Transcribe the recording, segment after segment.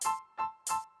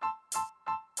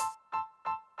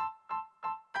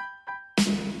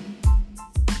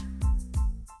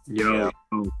Yo,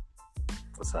 Yeah.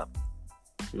 What's up?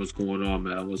 what's going on,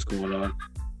 man? What's going on?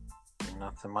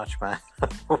 Nothing much, man.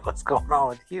 What's going on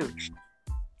with you?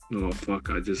 Oh fuck!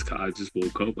 I just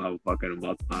woke up. I was fucking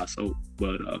about to pass out,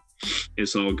 but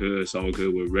it's all good. It's all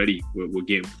good. We're ready. We're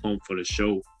getting pumped for the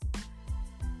show.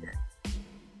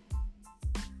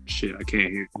 Shit, I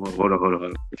can't hear. Hold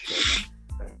on.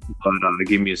 But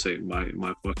give me a second.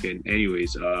 My fucking.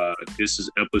 Anyways, this is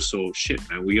episode shit,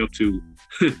 man. We up to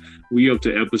we up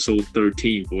to episode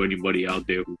 13 for anybody out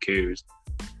there who cares.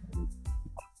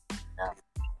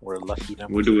 We're lucky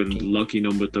number. We're doing 13. lucky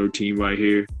number 13 right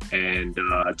here. And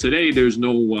today there's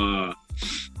no,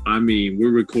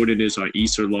 we're recording this on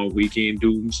Easter long weekend,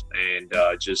 Dooms. And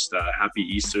just happy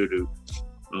Easter to,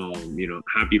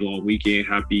 happy long weekend,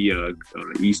 happy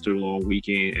Easter long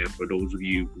weekend. And for those of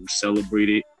you who celebrate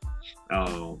it,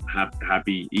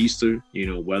 happy Easter. You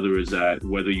know, whether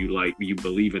you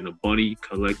believe in the bunny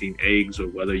collecting eggs or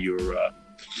whether you're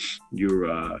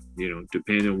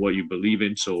depending on what you believe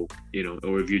in. So,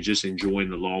 or if you're just enjoying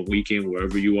the long weekend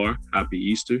wherever you are, happy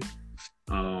Easter.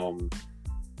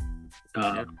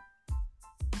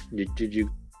 Did you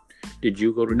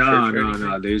go to church?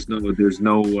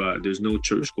 No. There's no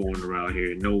church going around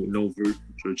here. No virtual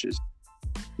churches.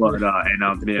 But but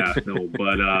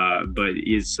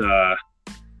it's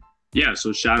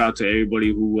so shout out to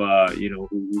everybody who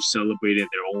celebrated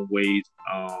their own ways.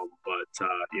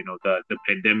 The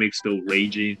pandemic's still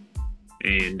raging,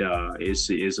 and it's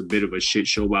a bit of a shit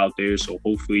show out there. So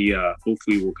hopefully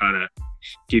we'll kind of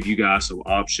give you guys some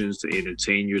options to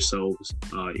entertain yourselves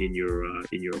in your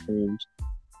homes.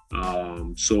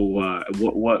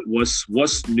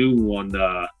 What's new on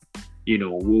the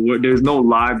there's no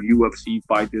live UFC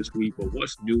fight this week, but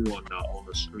what's new on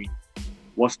the stream?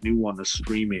 What's new on the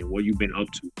streaming? What you been up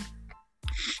to?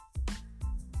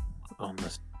 On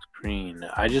the screen,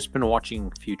 I just been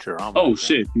watching Futurama. Oh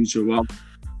shit, Futurama!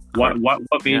 What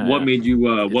made you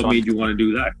want to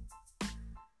do that?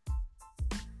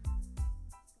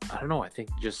 I don't know. I think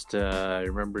just I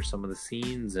remember some of the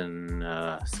scenes and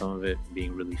some of it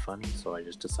being really funny, so I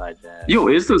just decided.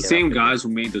 It's the same guys who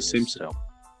made the Simpsons.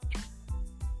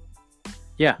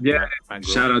 Yeah.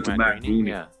 Shout out to Matt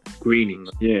Groening.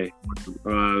 Yeah.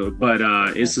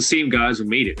 It's the same guys who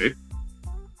made it, right?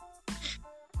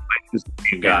 It's the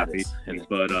same guys.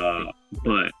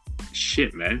 But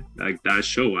shit, man, like that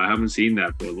show, I haven't seen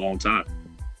that for a long time.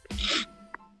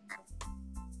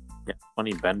 Yeah,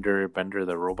 funny Bender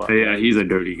the robot. Yeah, he's a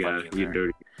dirty guy. He's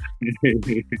dirty.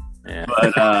 Yeah.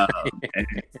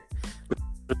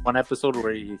 But one episode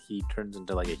where he turns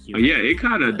into like a human. Yeah, it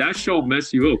kind of that show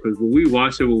messed you up because when we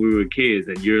watched it when we were kids,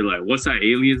 and you're like, "What's that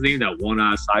alien's name? That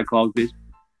one-eyed Cyclops bitch?"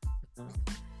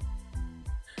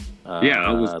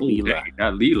 I was cool. Leela.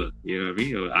 That Leela. You know what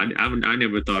I mean? I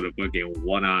never thought a fucking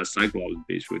one-eyed Cyclops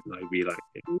bitch would like be like,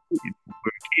 we're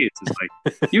kids. It's like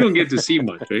you don't get to see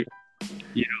much, right?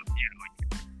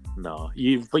 No,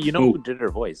 but who did her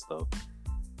voice though?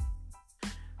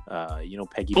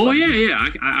 Peggy. Oh Bundy. yeah.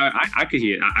 I could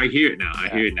hear it. I hear it now. I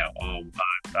hear it now.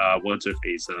 What's her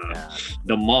face?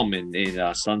 The mom in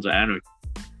Sons of Anarchy.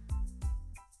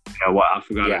 Yeah, well, I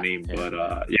forgot her name, but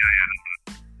that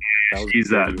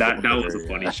was a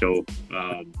funny show.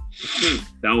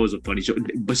 That was a funny show.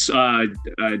 But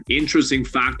interesting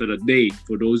fact of the day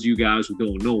for those of you guys who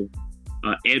don't know,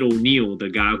 Ed O'Neill, the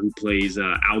guy who plays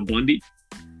Al Bundy.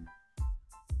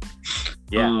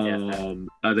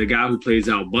 The guy who plays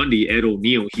Al Bundy, Ed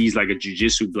O'Neill, he's like a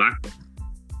jiu-jitsu black belt.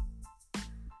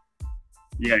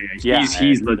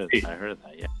 He's legit. I heard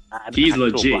that. Yeah, he's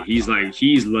legit. He's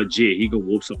legit. He can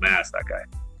whoop some ass. That guy.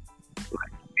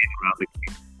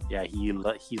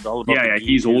 He's all about.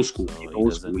 He's old school.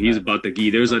 He's about the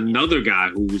gi. There's another guy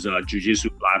who's a jiu-jitsu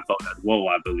black belt as well,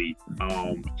 I believe.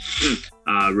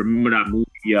 Remember that movie,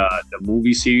 the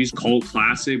movie series, cult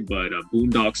classic, but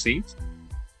Boondock Saints.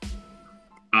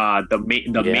 The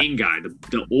main guy,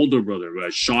 the older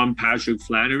brother, Sean Patrick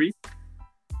Flannery.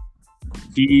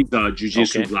 He's a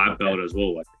jiu-jitsu black belt as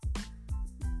well.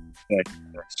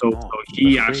 So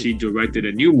he actually directed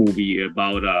a new movie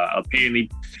about apparently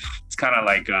it's kind of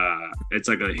like it's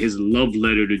like his love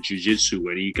letter to jiu-jitsu,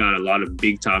 and he got a lot of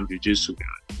big time jiu-jitsu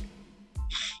guys.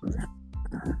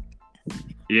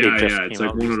 It's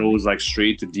like one of those like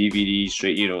straight to DVD, they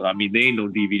ain't no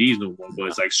DVDs no more, but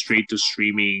it's like straight to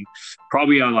streaming,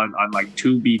 probably on like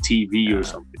Tubi TV or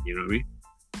something, you know what I mean?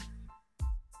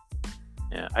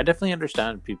 Yeah, I definitely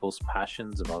understand people's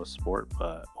passions about a sport,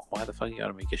 but why the fuck you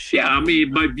gotta make a shit? Yeah,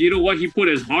 but you know what? He put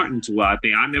his heart into it. I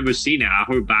think I've never seen it. I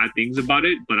heard bad things about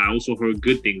it, but I also heard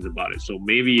good things about it. So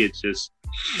maybe it's just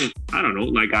I don't know.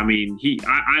 Like, I mean,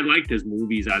 I liked his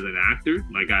movies as an actor.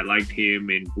 Like, I liked him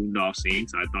in Boondock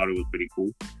Saints. I thought it was pretty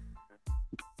cool.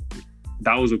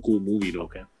 That was a cool movie, though.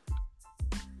 Okay.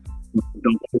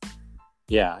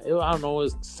 Yeah, I don't know.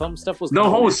 Some stuff was the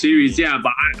whole series, yeah,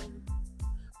 but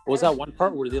what was that one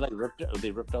part where they like ripped out the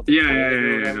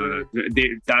yeah. No.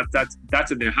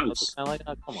 That's in their house. Kind of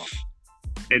like, come on.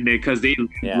 And because they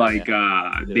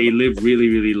live really,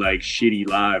 really like shitty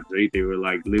lives, right? They were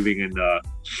like living in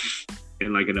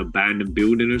like an abandoned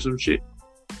building or some shit.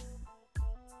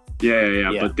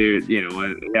 Yeah. But they're, you know,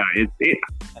 it.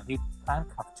 And he was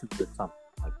handcuffed to something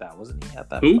like that, wasn't he? At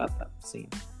that scene.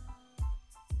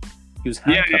 He was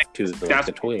handcuffed to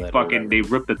the toilet. Fucking, they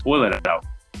ripped the toilet out.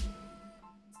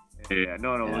 Yeah,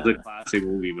 no, it was a classic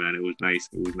movie, man. It was nice.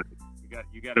 You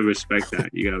got to respect that.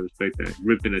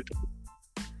 Ripping a toilet.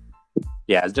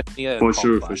 Yeah, it's definitely for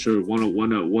sure. One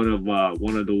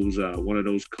of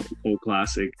those cult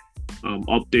classic,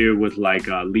 up there with like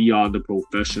Leon the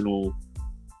Professional.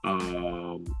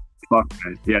 Fuck,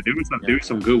 man. Yeah, there was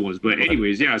some good ones. But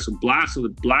anyways, yeah, so blast on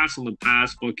the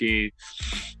past, fucking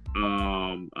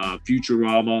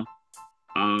Futurama.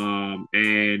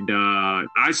 And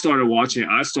I started watching.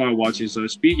 So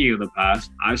speaking of the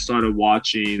past, I started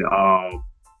watching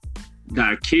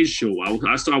that kids show.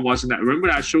 I started watching that. Remember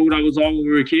that show that was on when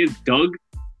we were kids, Doug?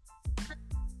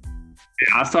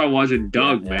 Yeah, I started watching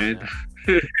Doug, man.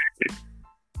 Yeah.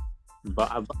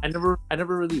 But I never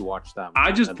really watched that.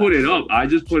 I just put it up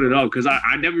because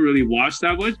I never really watched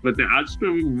that much. But then I just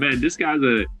remember, man, this guy's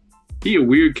a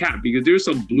weird cat, because there's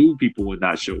some blue people in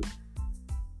that show.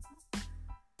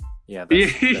 Yeah,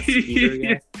 that's Skeeter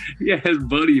guy. Yeah, his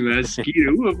buddy, man,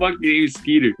 Skeeter. Who the fuck named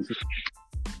Skeeter?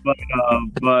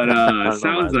 But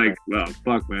sounds like, well,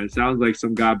 fuck, man. It sounds like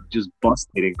some guy just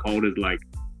busted and called it, like,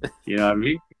 you know what I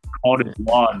mean? Called it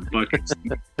lawn, fucking.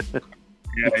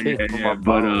 Yeah.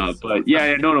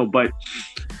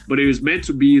 But it was meant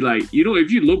to be like, you know,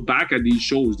 if you look back at these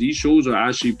shows are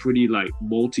actually pretty like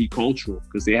multicultural,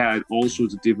 because they had all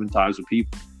sorts of different types of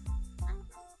people.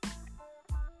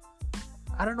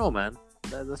 I don't know, man.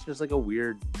 That's just like a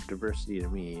weird diversity to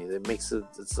me. It makes it.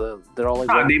 They're all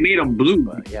like. They made them blue.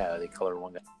 But yeah, they colored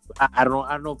one guy. I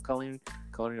don't know if coloring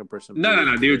a person.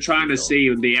 No. They were trying to say,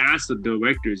 when they asked the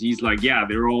directors, he's like, yeah,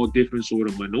 they're all different sort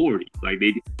of minority. Like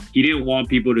he didn't want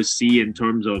people to see in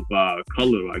terms of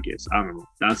color. I guess, I don't know.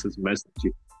 That's his message.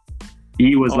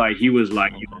 He was like, you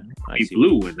know, be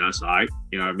blue, and that's all right.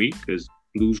 You know what I mean? Because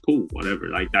blue's cool, whatever.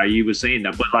 Like that, he was saying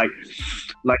that. But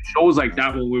like shows like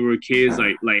that when we were kids,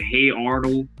 like Hey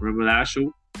Arnold. Remember that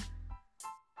show?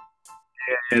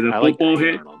 Yeah, the football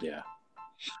hit. Arnold, yeah.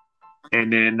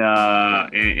 And then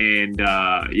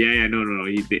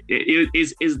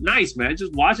it's nice, man.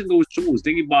 Just watching those shows,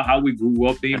 thinking about how we grew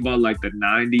up, thinking about like the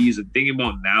 90s, and thinking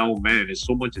about now, man. There's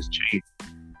so much has changed.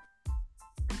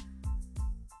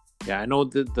 Yeah, I know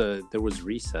that there was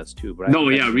Recess too, but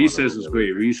Recess was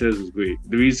great. Recess was great.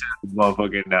 The Recess was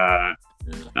motherfucking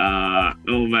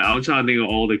oh man, I'm trying to think of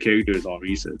all the characters on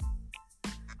Recess.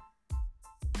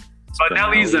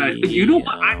 Spinelli's you know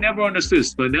what? I never understood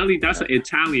Spinelli. That's an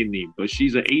Italian name, but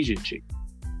she's an Asian chick.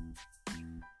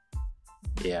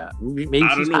 Yeah, maybe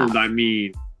I don't know. Half. I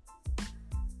mean,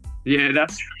 yeah,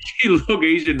 she look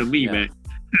Asian to me, man.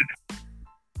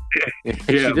 She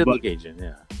did look Asian.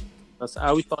 Yeah, I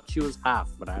always thought she was half,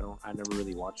 but I never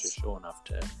really watched the show enough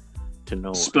to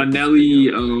know.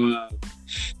 Spinelli,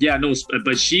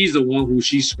 but she's the one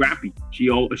she's scrappy. She's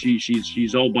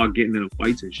all about getting in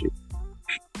fights and shit.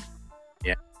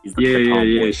 Yeah.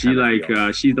 She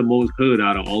she's the most hood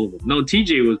out of all of them. No,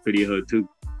 TJ was pretty hood too.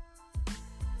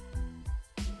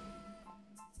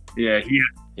 Yeah.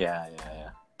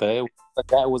 The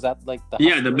guy was that like the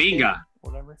the main guy,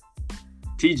 whatever.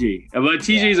 TJ, but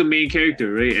TJ's a main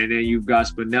character, right? And then you've got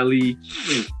Spinelli,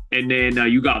 and then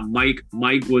you got Mike.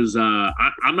 Mike was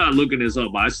I'm not looking this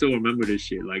up, but I still remember this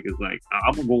shit. Like, it's like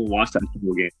I'm gonna go and watch that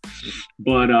show again.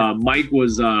 But Mike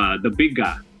was the big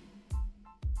guy.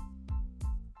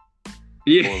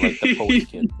 Yeah, or like the poet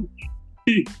kid.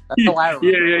 That's how I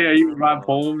remember. Yeah. You write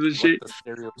poems and shit.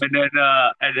 And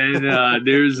then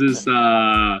there's this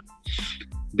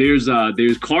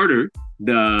there's Carter.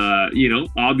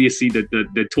 Obviously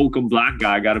the token black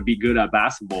guy got to be good at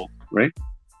basketball, right?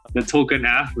 The token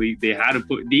athlete. They had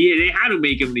to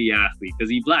make him the athlete because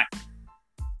he's black.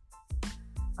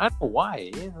 I don't know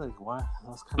why. Like, why?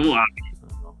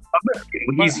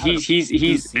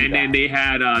 He's and then they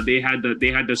had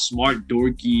the smart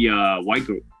dorky white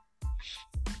girl.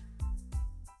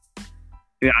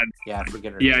 Yeah, I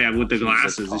forget her. Yeah, with the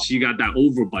glasses, and she got that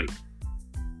overbite.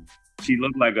 She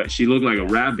looked like a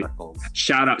rabbit. Freckles.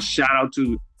 Shout out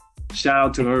to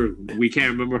her. We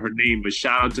can't remember her name, but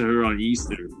shout out to her on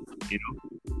Easter. You know,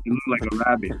 she looked like a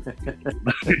rabbit.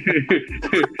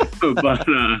 but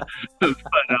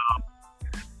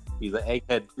He's an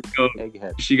egghead.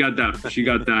 Egghead. She got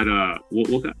that.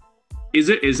 What is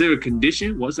it? Is there a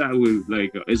condition? What's that? With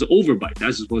like, it's an overbite.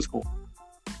 That's just what's called.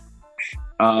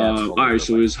 All right,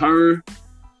 so it's her.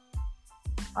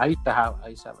 I used to have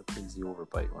a crazy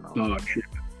overbite when I was. Shit.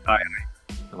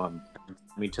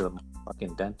 Me to the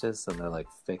fucking dentist, and they're like,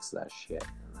 fix that shit.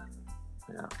 And then,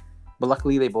 yeah. But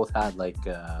luckily, they both had like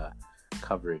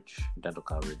coverage, dental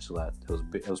coverage, so that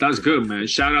it was That's good, man.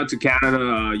 Shout out to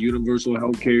Canada, Universal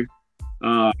Healthcare.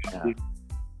 Yeah.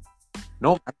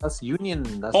 No, that's Union.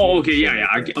 That's okay, Union yeah.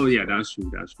 That's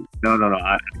true.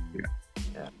 No.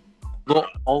 Yeah. Well,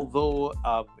 although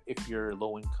if you're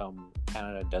low income,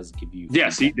 Canada does give you. Yeah,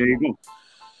 see, there you go.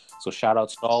 So shout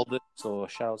outs to all the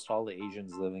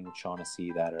Asians living in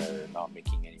Shaughnessy that are not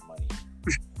making any money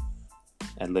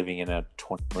and living in a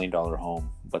 $20 million home,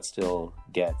 but still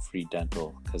get free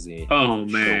dental because they show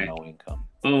no income.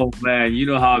 Oh man, you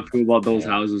know how I feel about those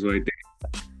houses right there.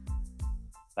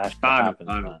 That's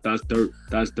dirt.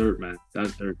 That's dirt, man.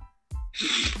 That's dirt.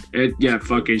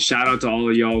 Fucking shout out to all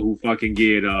of y'all who fucking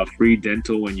get free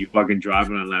dental when you fucking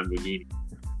driving a Lamborghini.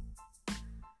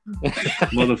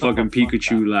 Motherfucking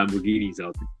Pikachu Lamborghinis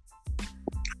out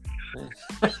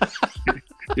there.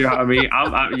 Yeah, I mean,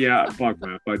 fuck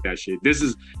that shit.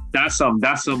 That's some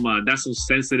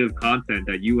sensitive content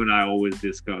that you and I always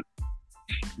discuss.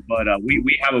 But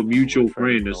we have a mutual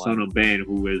friend, the son of Ben,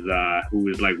 who is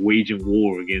like waging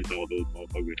war against all those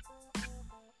motherfuckers.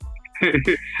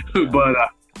 But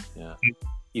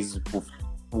he's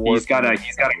got a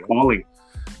calling.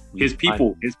 His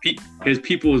people has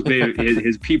been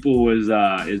has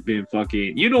been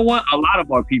fucking. You know what? A lot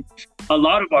of our people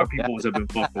have been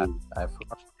fucking.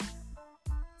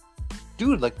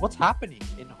 Dude, like, what's happening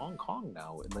in Hong Kong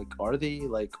now? Like, are they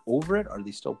like over it? Are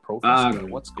they still protesting?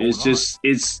 What's going on?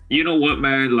 It's you know what,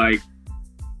 man? Like,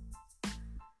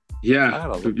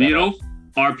 yeah, you know,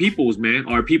 our peoples, man.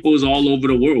 Our peoples all over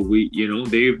the world.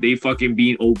 They fucking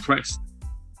being oppressed.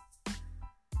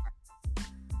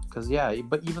 Because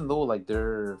but even though like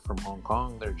they're from Hong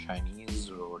Kong, they're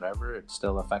Chinese or whatever, it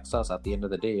still affects us at the end of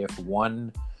the day. If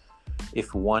one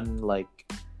like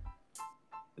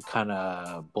kind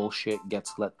of bullshit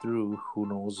gets let through, who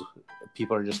knows?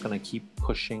 People are just gonna keep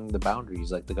pushing the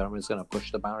boundaries. Like the government's gonna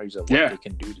push the boundaries of what they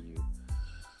can do to you.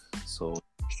 So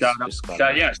shout out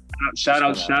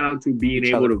to being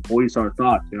able to voice our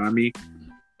thoughts. You know what I mean?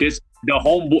 The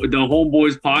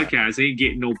Homeboys podcast ain't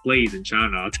getting no plays in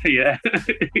China, I'll tell you that.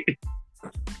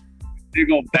 They're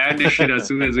gonna ban this shit as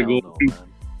soon as it goes.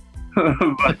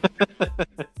 But,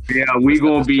 yeah, we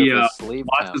gonna be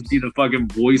watch us be the fucking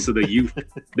voice of the youth.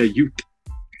 The youth.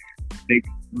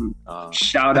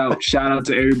 Shout out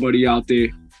to everybody out there.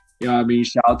 You know what I mean?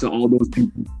 Shout out to all those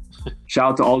people.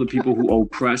 Shout out to all the people who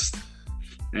oppressed.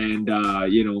 And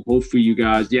hopefully you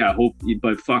guys,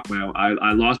 but fuck, man,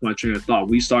 I lost my train of thought.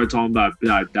 We started talking about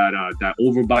that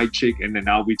overbite chick, and then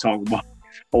now we talking about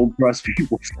oppressed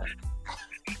people.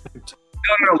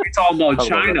 No, we talking about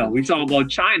China. We talking about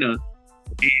China. And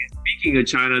speaking of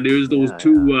China, there's those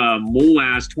two mole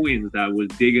ass twins that was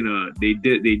digging they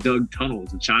dug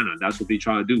tunnels in China. That's what they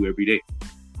try to do every day.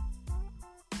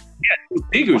 Yeah, those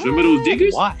diggers. Remember those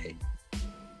diggers? Why?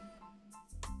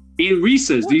 In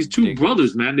recess, these two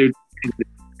brothers, man, they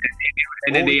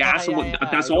asked them.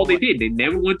 That's all they did. They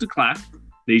never went to class.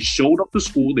 They showed up to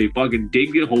school. They fucking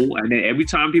dig a hole, and then every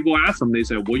time people ask them, they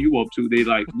said, "What you up to?" They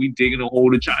like, "We digging a hole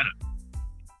to China."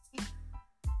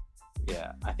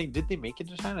 Yeah, I think did they make it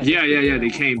to China? Yeah. They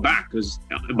came back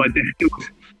but then it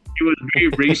was very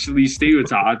racially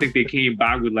stereotyped. I think they came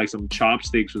back with like some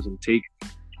chopsticks or some take.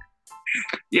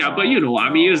 Yeah, but I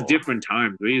mean, it's different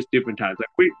times. It's different times. Like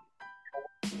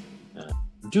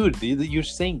dude, you're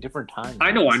saying different times.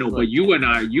 I know, but you and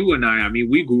I, I mean,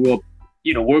 we grew up,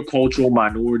 we're cultural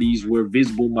minorities, we're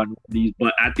visible minorities,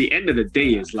 but at the end of the day,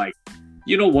 it's like,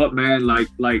 you know what, man, like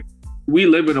we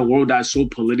live in a world that's so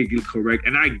politically correct,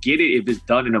 and I get it if it's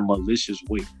done in a malicious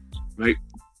way, right?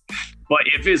 But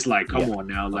if it's like, come on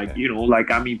now, like,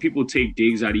 I mean, people take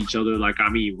digs at each other, like, I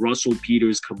mean, Russell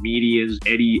Peters, comedians,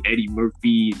 Eddie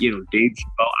Murphy, Dave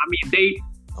Chappelle, I mean,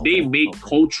 they make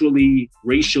culturally,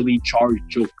 racially charged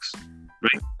jokes,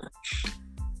 right?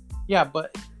 Yeah,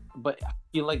 but I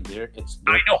feel like it's.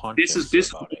 I know this is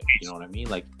it, you know what I mean?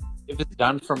 Like if it's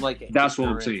done from like that's what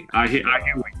I'm saying. I hear what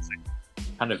you're saying.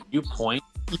 Kind of viewpoint,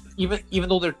 even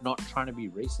though they're not trying to be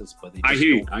racist, but they I just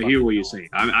hear don't I hear what you're saying.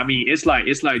 I mean, it's like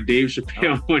Dave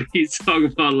Chappelle when he's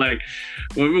talking about like,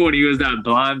 remember when he was that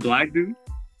blind black dude?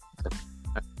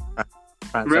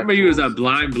 Remember he was that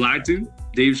blind black dude,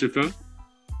 Dave Chappelle?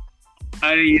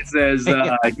 And he says he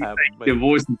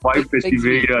divorced his wife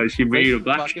because she made a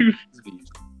black dude.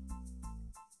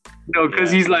 No,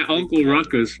 because he's like Uncle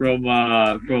Ruckus from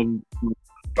Boondock.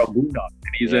 And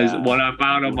he says, when I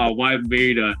found out my wife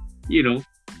made a,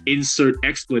 insert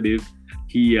expletive,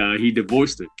 he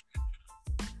divorced her.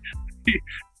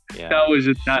 That was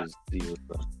just not. Dave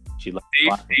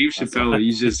Chappelle,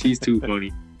 he's too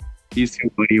funny. He's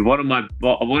too funny. One of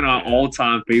our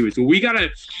all-time favorites. So we gotta.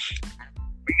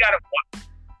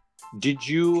 Did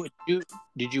you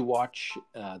watch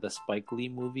the Spike Lee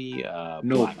movie?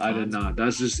 No, I did not.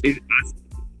 That's just it.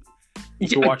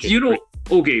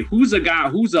 Okay. Who's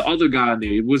the other guy in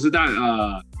there? Was it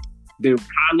that the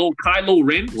Kylo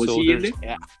Ren? Was he in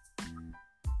there?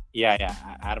 Yeah.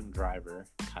 Adam Driver,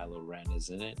 Kylo Ren is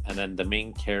in it, and then the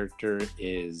main character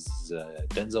is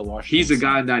Denzel Washington. He's the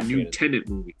guy in that new Tenet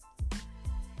movie.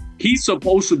 He's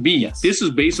supposed to be. Yes. This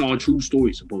is based on a true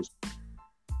story, supposed to.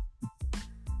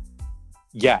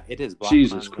 Yeah, it is. Black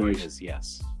Jesus Christ.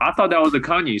 Yes. I thought that was a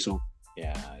Kanye song.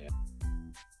 Yeah.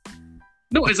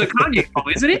 No, it's a Kanye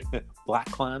song, isn't it? Black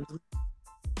Klansman.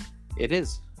 It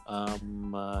is.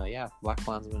 Black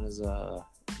Klansman is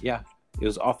it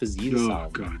was off his Yeezus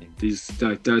album. God.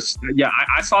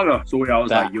 I saw the story. I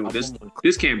was like, yo,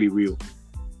 this can't be real.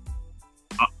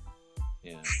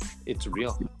 Yeah, it's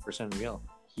real, 100% real.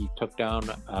 He took down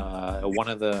one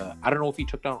of the. I don't know if he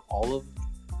took down all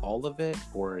of it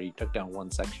or he took down one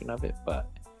section of it, but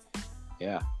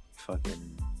yeah,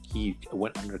 he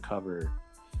went undercover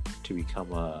to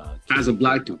become as a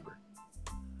black dude.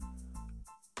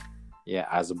 Yeah,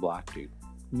 as a black dude.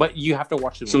 But you have to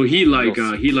watch the movie. So he like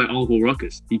Uncle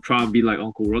Ruckus. He probably be like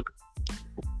Uncle Ruckus.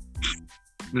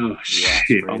 No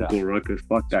shit, Uncle up. Ruckus.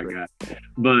 Fuck that guy.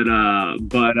 But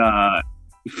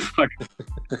fuck.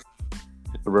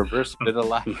 Reverse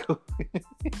vitiligo.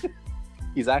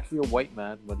 He's actually a white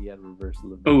man, but he had reverse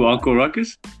vitiligo. Oh, Uncle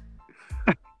Ruckus.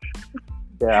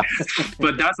 Yeah,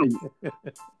 but that's a.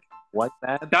 What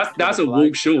man? That's a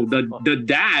woke show. The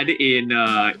dad in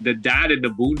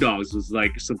the Boondocks was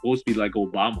like supposed to be like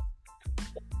Obama.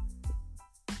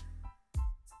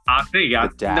 I think I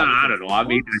don't know. I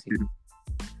made that shit up.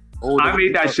 I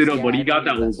made that shit up, but he got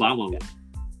that Obama one.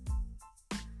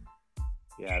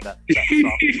 Yeah, that they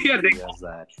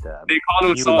call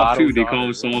him soft too. They call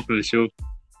him soft for the show.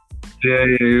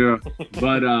 Yeah.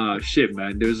 But shit,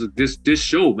 man. There's this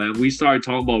show, man. We started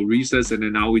talking about recess, and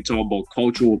then now we talk about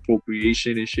cultural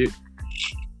appropriation and shit.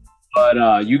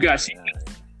 But you guys,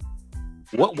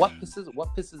 what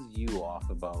pisses you off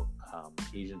about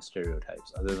Asian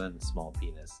stereotypes other than small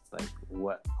penis? Like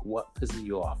what pisses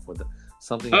you off with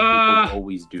something that people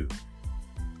always do?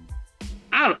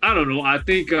 I don't know. I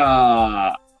think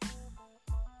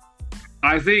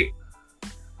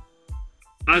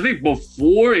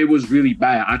before it was really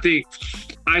bad. I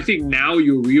think now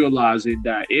you're realizing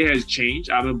that it has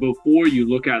changed. I mean, before you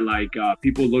look at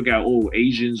people look at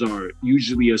Asians are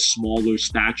usually a smaller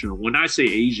stature. When I say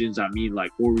Asians, I mean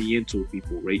like Oriental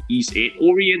people, right?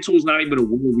 Oriental is not even a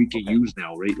word we can use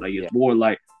now, right? Like it's more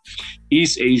like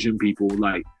East Asian people,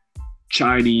 like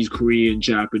Chinese, Korean,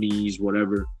 Japanese,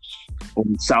 whatever.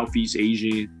 Southeast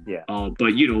Asian, but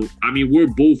I mean, we're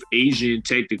both Asian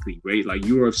technically, right? Like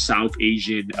you're of South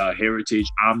Asian heritage.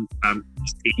 I'm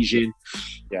East Asian,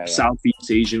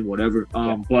 Southeast Asian, whatever.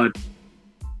 But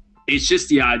it's just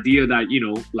the idea that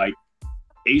like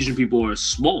Asian people are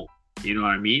small. You know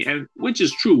what I mean? And which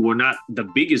is true. We're not the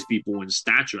biggest people in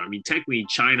stature. I mean, technically,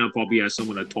 China probably has some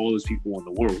of the tallest people in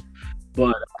the world,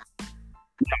 but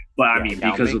I mean,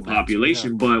 because of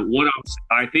population. But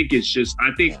I think it's just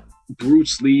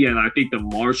Bruce Lee and I think the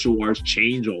martial arts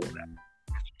change all of that.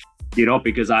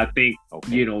 Because I think,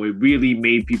 it really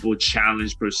made people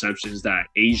challenge perceptions that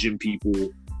Asian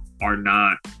people are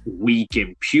not weak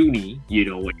and puny,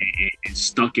 and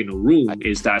stuck in a room.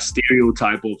 Is that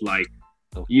stereotype of like,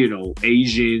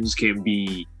 Asians can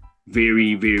be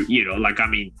very, very,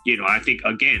 I think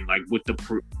again, like with the,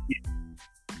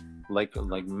 like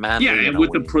manly, and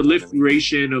with the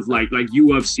proliferation of like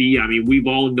UFC, I mean, we've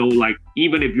all know, like,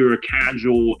 even if you're a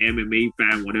casual MMA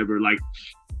fan, whatever, like,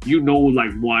 like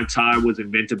Muay Thai was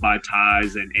invented by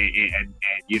Thais, and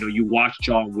you watch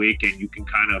John Wick, and you can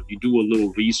you do a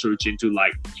little research into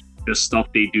like the stuff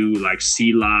they do, like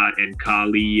Silat and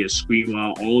Kali and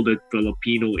Eskrima, all the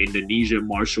Filipino, Indonesian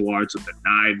martial arts of the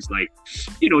knives. Like,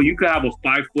 you could have a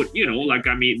 5 foot, like,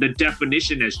 I mean, the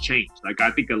definition has changed. Like,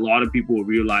 I think a lot of people will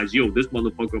realize, this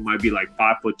motherfucker might be like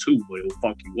 5'2", but he'll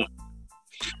fuck you up.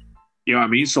 You know what I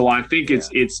mean? So I think it's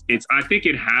I think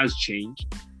it has changed.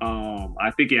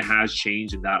 I think it has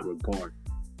changed in that regard,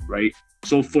 right?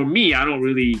 So for me, I don't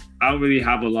really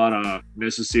have a lot of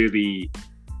necessarily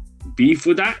beef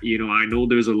with that. I know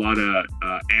there's a lot of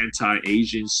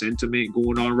anti-Asian sentiment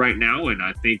going on right now, and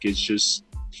I think it's just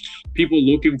people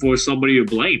looking for somebody to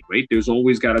blame, right? There's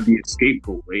always got to be a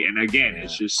scapegoat, right? And again,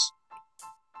 it's just,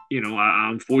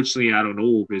 unfortunately, I don't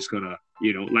know if it's gonna,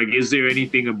 like, is there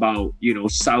anything about,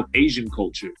 South Asian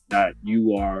culture that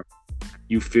you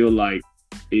feel like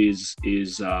is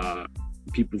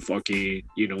people fucking,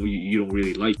 you don't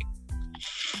really like?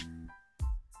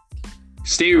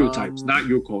 Stereotypes, not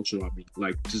your culture. I mean,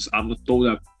 like, just I'm gonna throw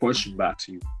that question back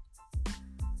to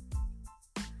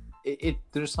you.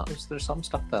 There's some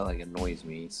stuff that like annoys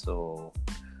me. So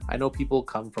I know people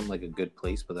come from like a good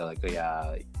place, but they're like, oh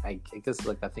yeah, I guess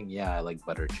like I think I like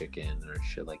butter chicken or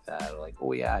shit like that. Or like,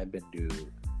 oh yeah, I've been to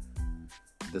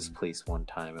this place one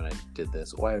time and I did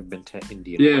this. Or I've been to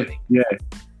Indian wedding. Yeah.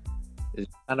 It's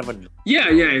kind of a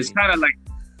It's kind of like.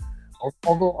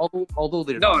 Although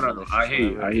they're no. I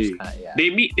hear you.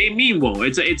 They mean well.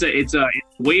 It's a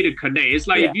way to connect. It's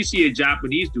like if you see a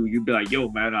Japanese dude, you'd be like, yo,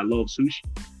 man, I love sushi.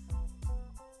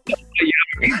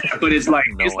 But it's like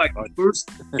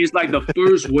the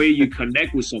first way you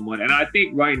connect with someone. And I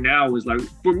think right now is like,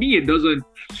 for me, it doesn't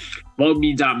bug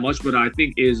me that much, but I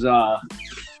think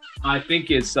I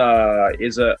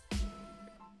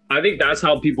think that's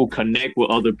how people connect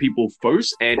with other people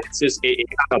first, and it's just it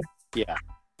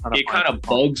kind of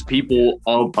bugs people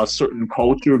of a certain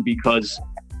culture because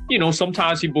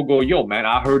sometimes people go, yo, man,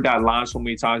 I heard that line so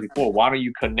many times before. Why don't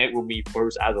you connect with me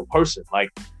first as a person? Like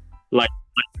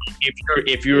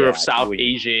if you're of South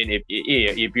Asian, if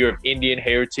you're of Indian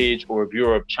heritage, or if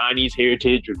you're of Chinese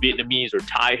heritage or Vietnamese or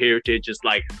Thai heritage, it's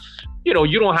like, you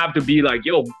don't have to be like,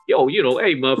 yo,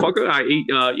 hey, motherfucker, I eat,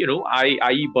 I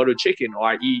eat butter chicken, or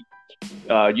I eat,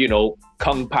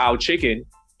 kung pao chicken.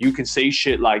 You can say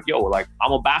shit like, yo, like,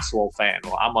 I'm a basketball fan,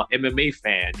 or I'm a MMA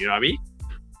fan. You know what I mean?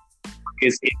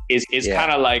 It's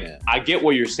kind of like, I get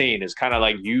what you're saying. It's kind of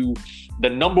like the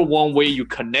number one way you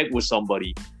connect with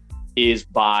somebody is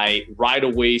by right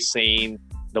away saying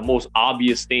the most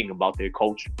obvious thing about their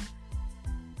culture.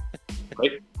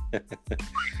 Right?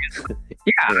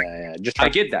 I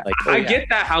get that. I get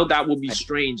that, how that would be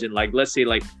strange. And like, let's say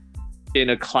like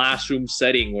in a classroom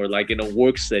setting or like in a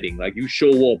work setting, like you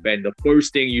show up and the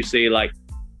first thing you say like,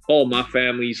 oh, my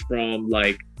family's from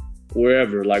like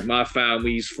wherever, like my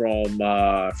family's from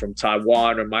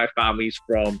Taiwan, or my family's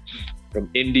from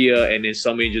India, and then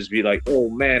somebody just be like, oh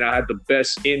man, I had the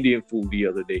best Indian food the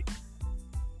other day.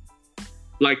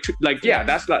 That's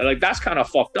like that's kind of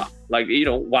fucked up. Like,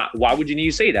 why would you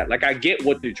need to say that? Like, I get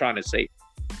what they're trying to say.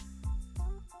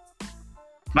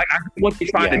 Like, I get what they're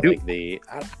trying to do.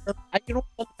 Like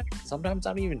sometimes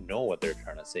I don't even know what they're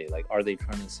trying to say. Like, are they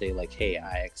trying to say like, hey,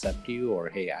 I accept you, or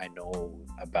hey, I know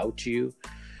about you,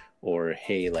 or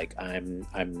hey, like I'm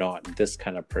not this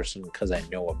kind of person because I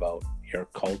know about your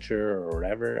culture or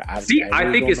whatever. I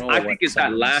think it's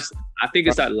that last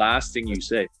thing you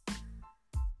said.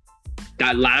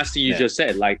 That last thing you just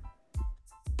said, like,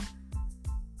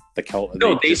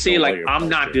 they say like, I'm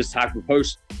not this type of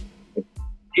person.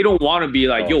 They don't want to be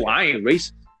like, yo, I ain't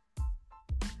racist.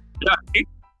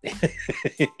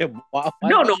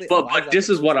 But this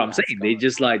is what I'm saying. They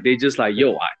just like,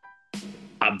 yo,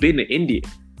 I've been to India.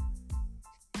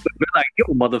 But they're like, yo,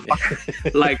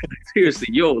 motherfucker, like, seriously,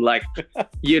 yo, like,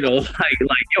 yo, like,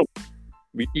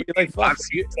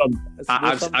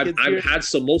 I've had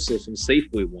samosas from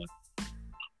Safeway one.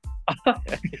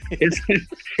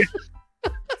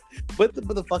 But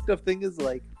the fucked up thing is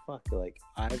like,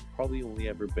 I've probably only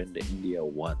ever been to India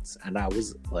once, and I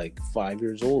was like 5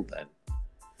 years old then,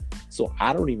 so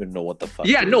I don't even know what the fuck.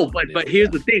 But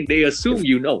here's the thing: they assume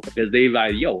because they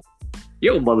like, yo,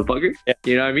 motherfucker,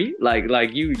 you know what I mean?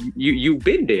 Like you've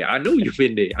been there. I know you've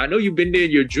been there. I know you've been there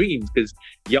in your dreams, because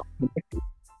you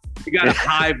got a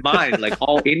hive mind. Like,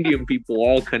 all Indian people are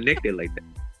all connected like that.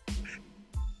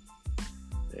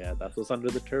 Yeah, that's what's under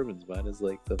the turbans, man. Is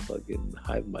like the fucking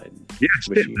hive mind. Yeah,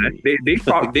 shit, man. They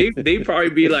probably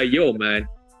be like, yo, man,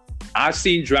 I've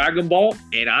seen Dragon Ball,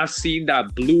 and I've seen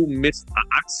that blue mist.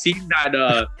 I've seen that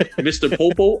Mr.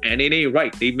 Popo, and it ain't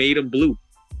right. They made him blue.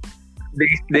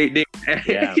 they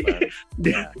Yeah, man.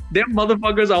 Yeah. them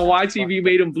motherfuckers on YTV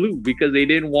made him blue because they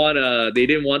didn't want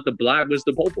the black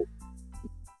Mr. Popo.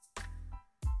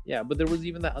 Yeah, but there was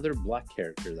even that other black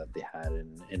character that they had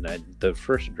in the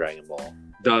first Dragon Ball.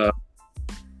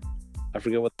 I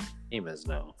forget what the name is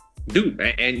now. Dude,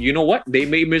 and you know what? They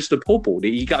made Mr. Popo.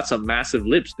 He got some massive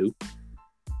lips, dude.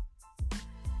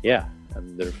 Yeah,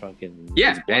 and they're fucking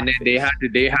and then they had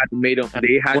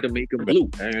to make him blue,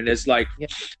 and it's like,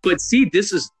 but see,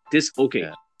 this okay.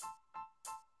 Yeah.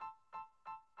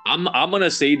 I'm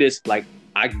gonna say this, like,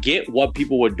 I get what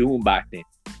people were doing back then,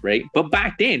 right? But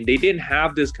back then they didn't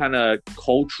have this kind of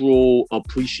cultural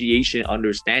appreciation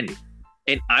understanding,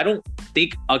 and I don't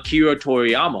think Akira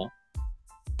Toriyama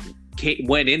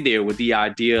went in there with the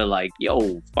idea like,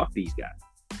 yo, fuck these guys.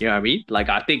 You know what I mean? Like,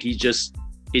 I think it's just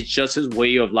his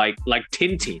way of like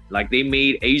Tintin. Like, they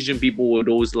made Asian people with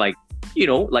those, like, you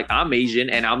know, like, I'm Asian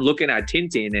and I'm looking at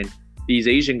Tintin and these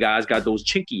Asian guys got those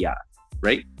chinky eyes,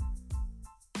 right?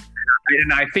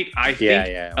 And I think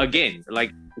again,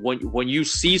 like, when you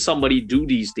see somebody do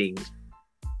these things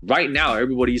right now,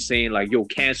 everybody's saying like, yo,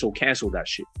 cancel that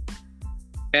shit.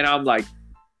 And I'm like,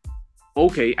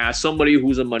 okay, as somebody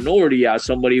who's a minority, as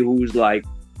somebody who's like,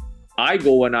 I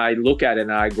go and I look at it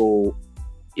and I go,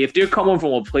 if they're coming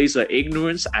from a place of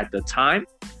ignorance at the time,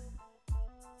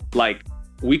 like,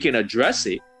 we can address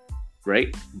it,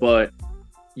 right? But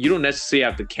you don't necessarily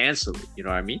have to cancel it. You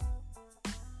know what I mean?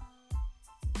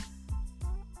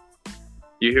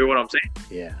 You hear what I'm saying?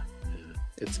 Yeah.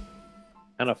 It's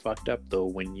kind of fucked up though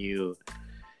when you,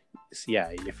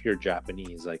 if you're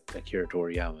Japanese like Akira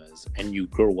Toriyama is, and you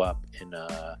grow up in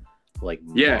a like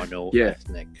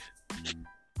mono-ethnic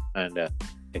and a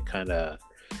kind of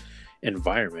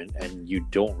environment, and you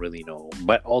don't really know,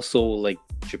 but also like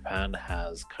Japan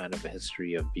has kind of a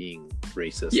history of being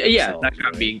racist. That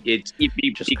kind of being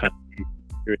just kind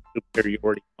of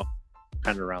superiority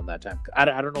kind of around that time. I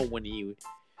don't know when he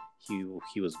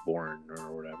was born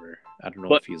or whatever. I don't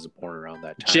know if he was born around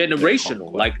that time.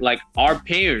 Generational, like our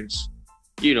parents,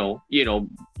 you know,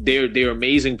 they're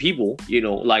amazing people, you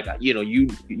know, like, you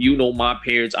know my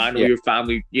parents, I know your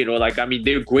family, you know, like, I mean,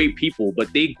 they're great people,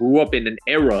 but they grew up in an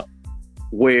era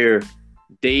where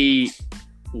they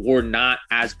were not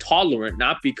as tolerant,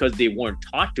 not because they weren't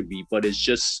taught to be, but it's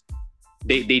just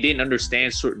they didn't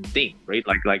understand certain things, right?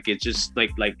 Like it's just they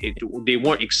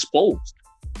weren't exposed.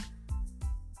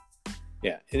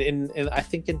 Yeah, and I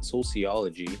think in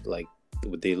sociology, like,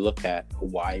 they look at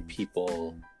why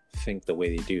people think the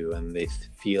way they do, and they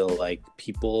feel like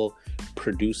people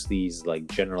produce these like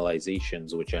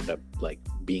generalizations which end up like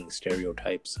being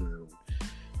stereotypes and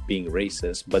being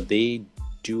racist, but they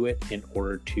do it in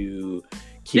order to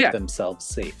keep themselves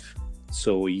safe.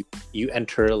 So you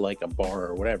enter like a bar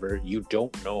or whatever, you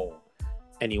don't know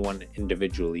anyone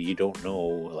individually, you don't know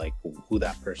like who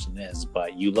that person is,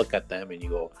 but you look at them and you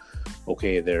go,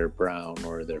 okay, they're brown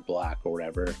or they're black or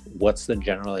whatever. What's the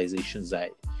generalizations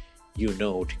that you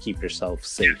know to keep yourself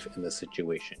safe in the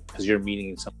situation? Because you're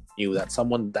meeting someone new, that's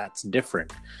someone that's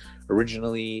different.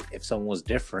 Originally, if someone was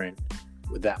different,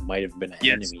 that might have been an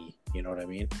enemy, you know what I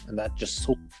mean? And that just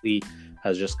solely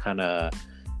has just kind of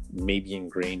maybe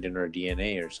ingrained in our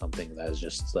DNA or something. That's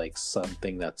just like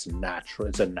something that's natural.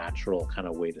 It's a natural kind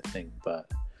of way to think,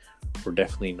 but we're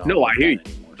definitely not. No, I hear you.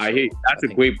 Anymore, I hear you. That's a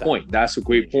great point. That's a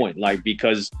great point. Like,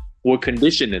 because we're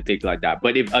conditioned to think like that.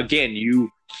 But if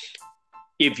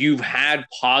you've had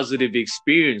positive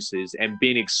experiences and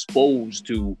been exposed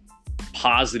to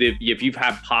if you've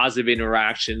had positive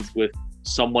interactions with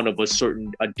someone of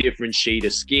a different shade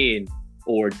of skin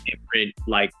or different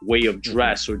like way of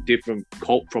dress or different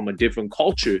from a different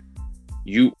culture,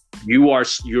 you're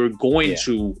going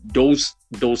to those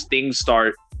things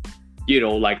start, you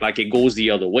know, like it goes the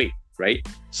other way, right?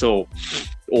 So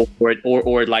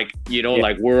or like, you know,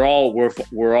 like we're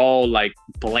all like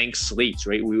blank slates,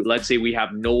 right? Let's say we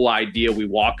have no idea. We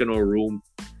walk in a room,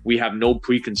 we have no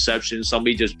preconceptions.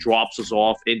 Somebody just drops us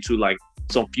off into like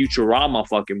some Futurama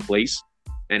fucking place,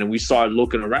 and we start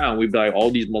looking around. We'd be like, all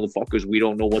these motherfuckers, we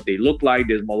don't know what they look like.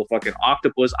 There's motherfucking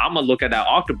octopus. I'm gonna look at that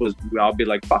octopus. I'll be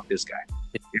like, fuck this guy.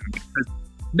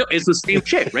 No, it's the same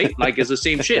shit, right? Like, it's the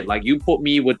same shit. Like, you put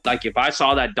me with, like, if I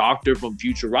saw that doctor from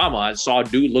Futurama, I saw a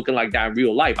dude looking like that in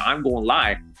real life, I'm going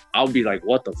live. I'll be like,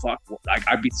 what the fuck? Like,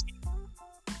 I'd be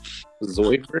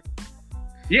Zoidberg?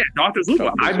 Yeah, Dr.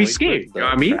 Zuba. I'd be scared. You know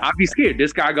what I mean? I'd be scared.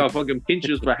 This guy got fucking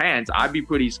pinches for hands. I'd be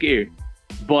pretty scared.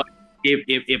 But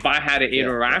if I had an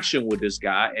interaction with this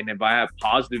guy, and if I have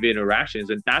positive interactions,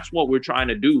 and that's what we're trying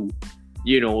to do,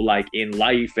 you know, like in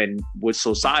life and with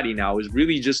society now, is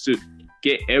really just to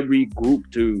get every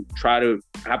group to try to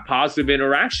have positive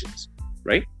interactions.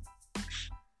 right?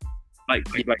 Like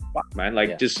fuck, man.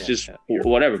 Like just sure.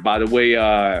 whatever. By the way,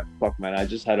 fuck, man. I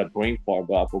just had a brain fart,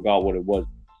 but I forgot what it was.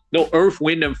 No, Earth,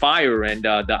 Wind, and Fire, and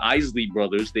the Isley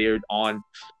brothers. They were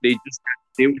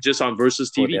just on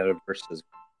Versus TV. The other versus.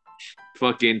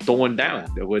 Fucking throwing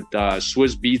down with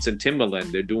Swiss Beats and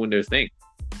Timbaland. They're doing their thing.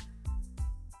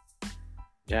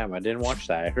 Damn, I didn't watch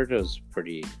that. I heard it was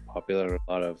pretty popular. A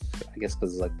lot of, I guess,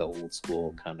 because like the old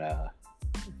school kind of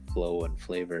flow and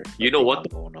flavor. You know what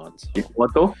going on? So.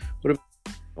 What though? What about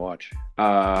watch?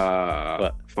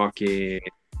 Fucking,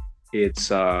 it's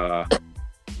fucking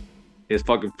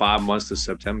 5 months to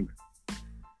September.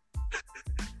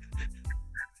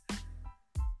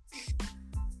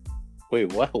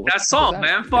 Wait, what? That song,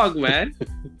 man. Fuck, man.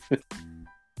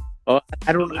 Oh,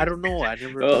 I don't know. I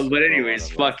never. But anyways,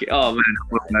 fuck it. Oh man,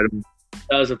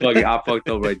 that was a fucking. I fucked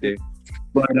up right there.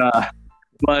 But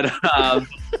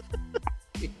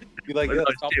you like,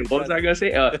 shit, what was I gonna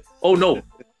say? Oh no.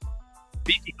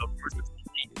 Speaking of Versus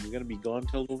TV, you're gonna be gone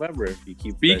till November if you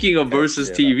keep. Speaking of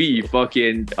Versus TV,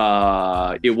 fucking,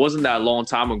 it wasn't that long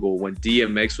time ago when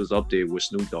DMX was up there with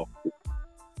Snoop Dogg.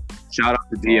 Shout out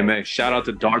to DMX. Shout out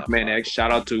to Darkman X.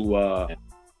 Shout out to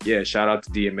shout out to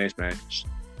DMX, man.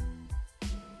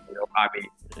 I mean,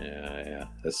 yeah.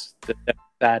 That's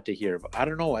sad to hear, but I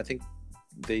don't know. I think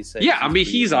they said. Yeah, I mean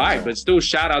he's alright, but still,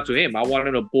 shout out to him. I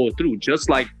wanted to pull through, just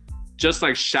like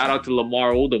shout out to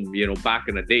Lamar Odom, back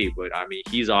in the day. But I mean,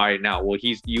 he's alright now. Well,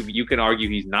 you can argue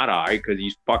he's not alright because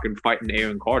he's fucking fighting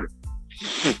Aaron Carter.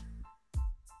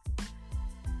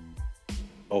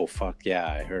 Oh fuck yeah,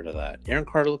 I heard of that. Aaron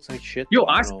Carter looks like shit. Yo,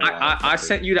 I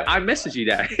sent you that. I messaged you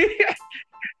that.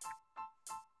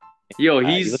 Yo,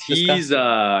 he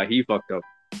fucked up.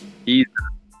 He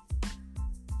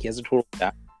has a total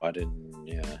back button.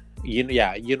 You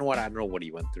know what? I don't know what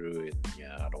he went through. And,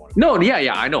 I don't want to. No,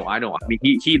 I know. I mean,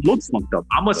 he looks fucked up.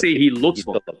 I'm gonna say he looks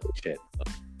fucked up. Shit.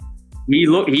 He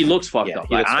looks fucked up.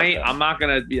 Like I'm not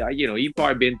gonna be. He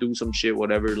probably been through some shit,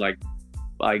 whatever. Like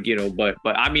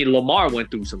but I mean, Lamar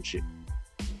went through some shit.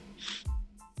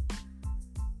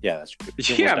 Yeah, that's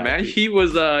true. Yeah, man. He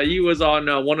was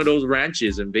on one of those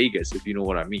ranches in Vegas, if you know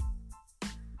what I mean.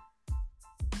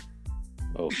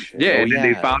 Oh shit. Yeah, and then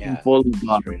they found him full of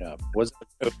straight up. Was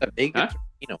it Vegas?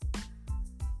 Huh?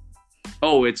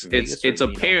 Oh, it's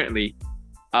apparently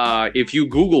if you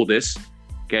Google this,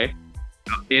 okay,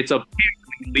 it's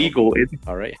apparently legal.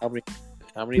 All right. How many?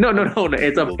 No.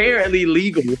 It's apparently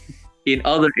legal in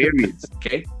other areas.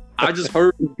 Okay, I just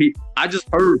heard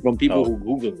from people who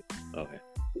Google it. Okay.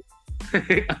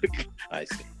 I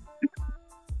see.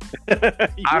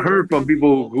 I heard from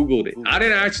people who Googled it. I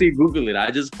didn't actually Google it.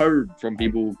 I just heard from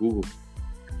people who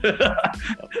Googled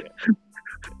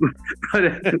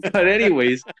it. But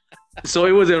anyways, so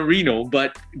it was in Reno,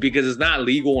 but because it's not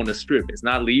legal on the Strip, it's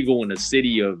not legal in the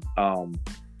city of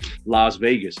Las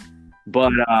Vegas.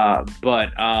 But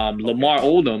Lamar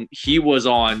Odom, he was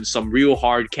on some real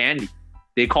hard candy.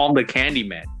 They call him the Candy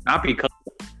Man, not because of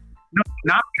that.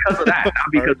 Not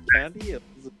because of candy.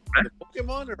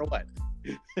 Pokemon or what?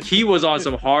 He was on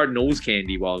some hard nose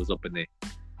candy while I was up in there.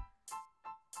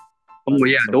 Oh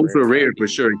yeah, those were rare for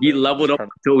sure. He leveled up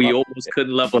until he almost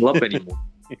couldn't level up anymore.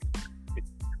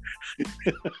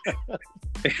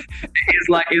 It's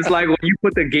like when you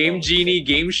put the Game Genie,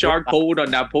 Game Shark code on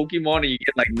that Pokemon and you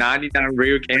get like 99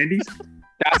 rare candies.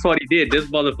 That's what he did. This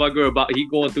motherfucker he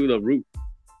going through the roof.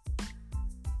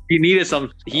 He needed some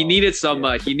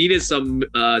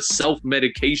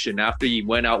self-medication after he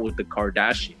went out with the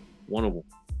Kardashians. One of them.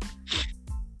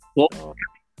 No.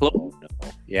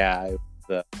 Yeah,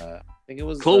 I think it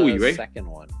was Chloe, the right? Second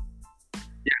one.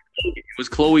 Yeah, it was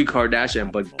Khloe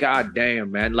Kardashian, but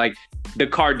goddamn, man, like the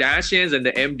Kardashians and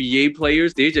the NBA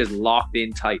players, they're just locked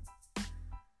in tight.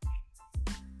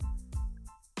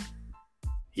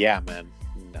 Yeah, man.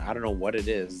 I don't know what it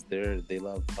is. They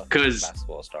love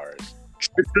basketball stars.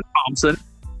 Tristan Thompson,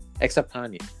 except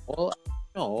Kanye. Well,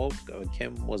 no,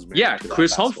 Kim was married. Yeah, to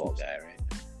Chris that Humphrey guy, right?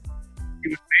 He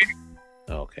was married.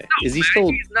 Okay. No, is he man,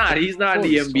 still? He's not in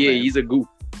the NBA. He's a goof.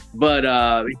 But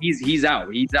he's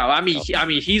out. He's out. I mean,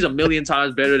 he's a million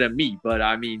times better than me. But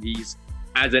I mean, he's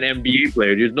as an NBA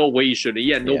player. There's no way he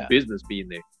had no business being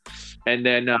there. And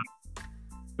then,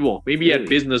 maybe he had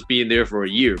business being there for a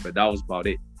year, but that was about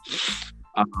it.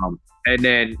 And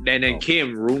then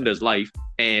Kim ruined his life,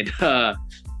 and then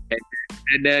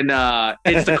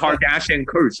it's the Kardashian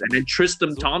curse. And then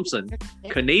Tristan Thompson,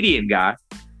 Canadian guy,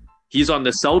 he's on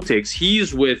the Celtics.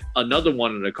 He's with another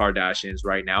one of the Kardashians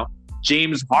right now.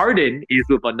 James Harden is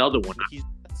with another one.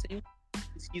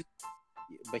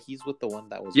 But he's with the one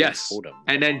that was with Odom.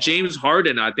 And then James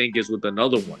Harden, I think, is with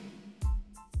another one.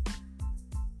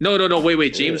 No.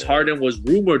 Wait. James Harden was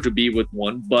rumored to be with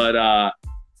one, but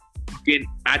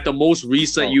at the most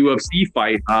recent UFC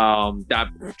fight, that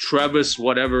Travis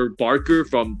whatever Barker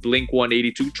from Blink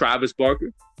 182, Travis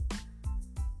Barker.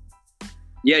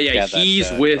 Yeah,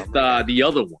 he's with the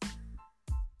other one.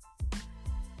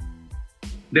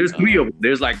 There's three of them.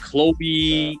 There's like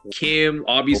Chloe, Kim,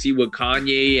 obviously with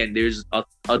Kanye, and there's a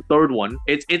third one.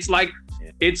 It's like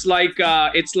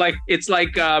Migos.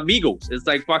 It's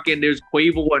like fucking there's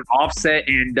Quavo and Offset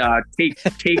and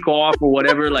take off or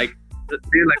whatever. Like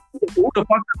they're like, who the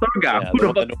fuck the third guy?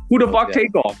 Who the fuck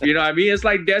take off? You know what I mean? It's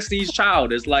like Destiny's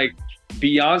Child. It's like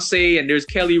Beyonce and there's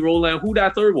Kelly Rowland. Who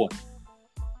that third one?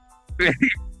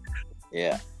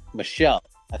 Yeah, Michelle.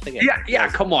 I think. Yeah.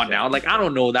 Come on now. Like I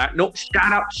don't know that. No,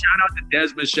 shout out to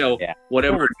Des Michelle. Yeah.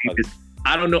 Whatever her name is.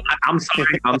 I don't know. I'm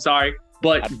sorry.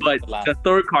 But the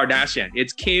third Kardashian.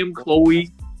 It's Kim,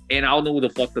 Chloe, and I don't know who the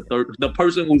fuck the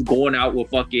person who's going out with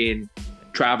fucking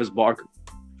Travis Barker.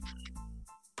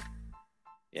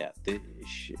 Yeah,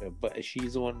 but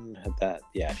she's the one that.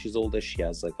 Yeah, she's older. She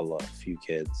has like a few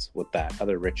kids with that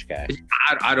other rich guy.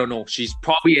 I don't know. She's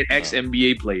probably an ex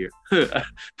NBA player.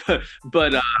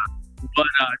 but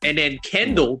and then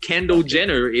Kendall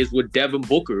Jenner is with Devin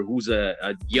Booker, who's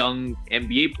a young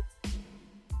NBA player.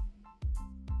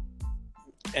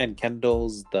 And Kendall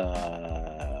was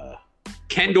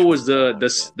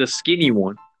the skinny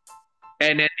one,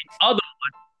 and then the other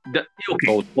one.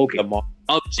 Okay.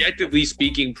 Objectively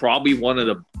speaking, probably one of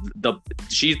the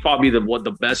she's probably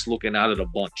the best looking out of the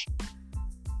bunch.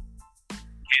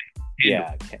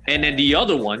 Yeah. And then the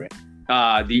other one,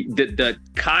 the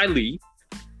Kylie.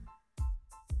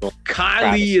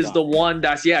 Kylie is the one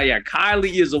that's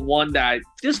Kylie is the one that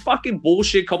this fucking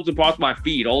bullshit comes across my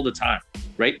feed all the time,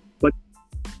 right? But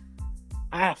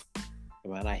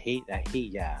man, I hate.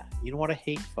 Yeah, you know what? I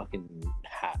hate fucking.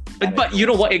 But you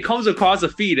know what? It comes across the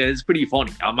feed and it's pretty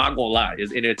funny. I'm not gonna lie,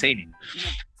 it's entertaining.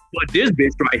 But this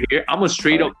bitch right here, I'm a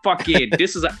straight up fucking.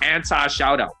 This is an anti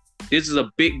shout out. This is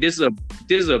a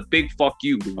big fuck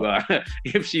you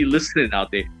if she listening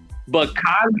out there. But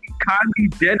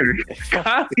Kylie Jenner,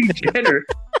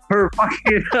 her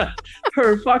fucking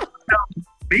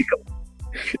makeup.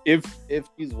 If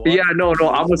she's no,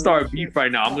 I'm gonna start beef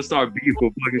right now. I'm gonna start beef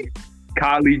with fucking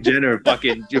Kylie Jenner.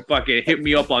 Fucking hit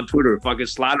me up on Twitter. Fucking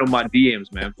slide on my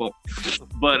DMs, man. But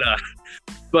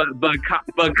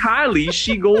Kylie,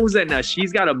 she goes and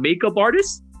she's got a makeup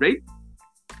artist, right?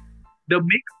 The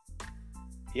makeup.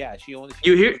 Yeah, she only.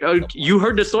 You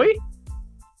heard the story?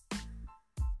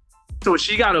 So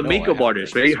she got a makeup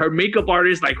artist, right? Her makeup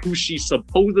artist, like who she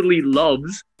supposedly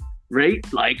loves, right?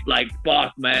 Like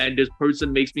fuck, man, this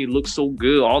person makes me look so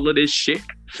good. All of this shit,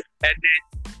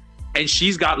 and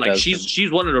she's got like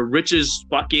she's one of the richest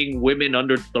fucking women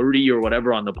under 30 or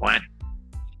whatever on the planet.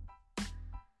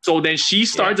 So then she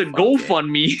starts a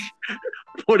GoFundMe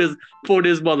for this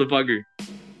motherfucker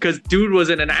because dude was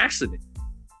in an accident,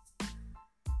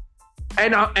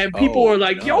 and people are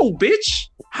like, "Yo, bitch,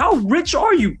 how rich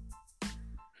are you?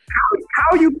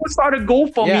 How you gonna start a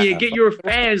GoFundMe and get your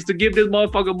fans to give this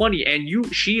motherfucker money?" And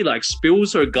she like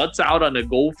spills her guts out on the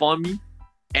GoFundMe,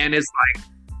 and it's like,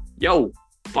 yo,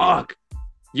 fuck.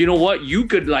 You know what? You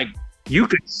could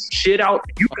shit out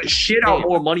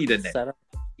more money than that.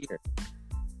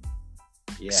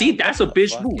 Yeah, see, that's a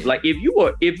bitch move. Like if you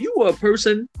were a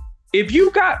person, if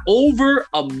you got over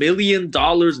 $1 million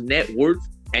net worth,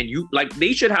 and you like,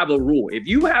 they should have a rule. If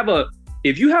you have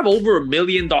over $1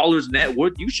 million net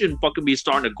worth, you shouldn't fucking be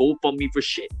starting to GoFundMe for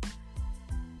shit.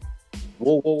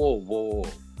 Whoa.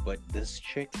 But this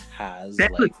chick has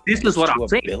this is what I'm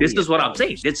saying. This is what I'm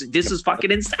saying. This is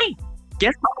fucking insane.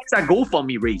 Guess how much that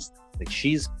GoFundMe raised? Like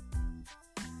she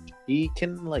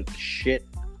can like shit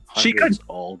hundreds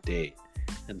all day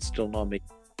and still not make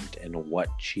it in what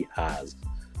she has.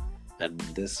 And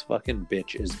this fucking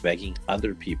bitch is begging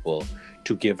other people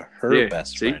to give her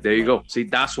best friend. See, there you go. See,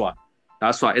 that's why.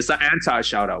 It's an anti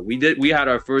shout out. We had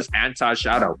our first anti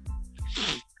shout out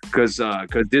because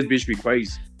this bitch be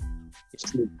crazy.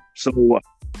 So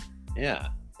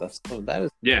that's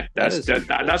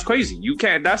crazy. You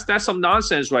can't. That's some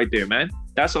nonsense right there, man.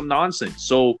 That's some nonsense.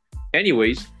 So,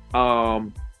 anyways, but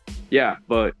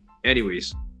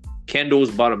anyways, Kendall's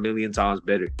about 1 million times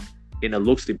better in the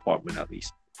looks department, at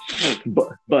least.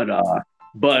 But all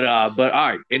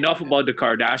right, enough about the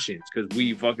Kardashians because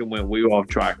we fucking went way off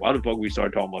track. Why the fuck we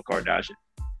started talking about Kardashians?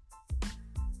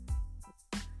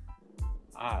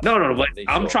 No, but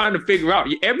I'm trying to figure out.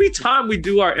 Every time we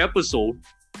do our episode,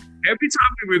 every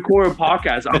time we record a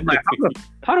podcast, I'm like,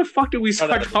 how the fuck did we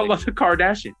start talking about the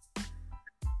Kardashians?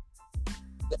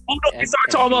 Oh no, we start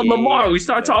talking about Lamar. We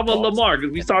start talking about Lamar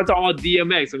because we start talking about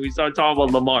DMX and we start talking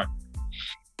about Lamar.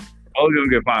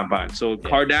 Okay, fine. So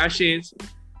Kardashians,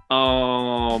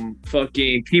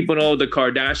 fucking keeping all the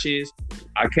Kardashians.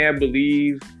 I can't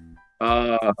believe,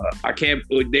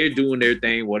 they're doing their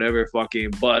thing, whatever,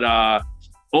 fucking. But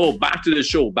back to the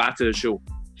show.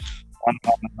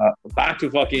 Back to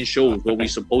fucking shows. What we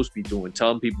supposed to be doing?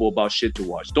 Telling people about shit to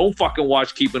watch. Don't fucking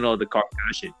watch Keeping Up with the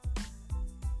Kardashians.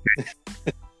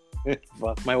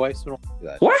 Fuck, my wife's gonna do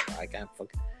that. What? I can't fuck.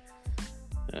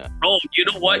 Oh, you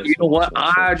know what?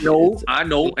 I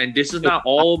know, and this is not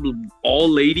all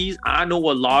ladies. I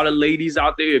know a lot of ladies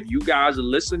out there. If you guys are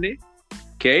listening,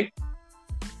 okay.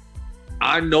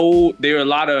 I know there are a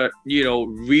lot of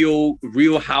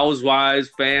real housewives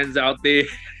fans out there.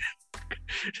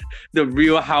 The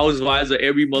Real Housewives of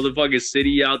every motherfucking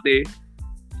city out there.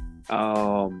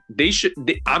 I'm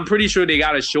pretty sure they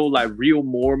got a show like Real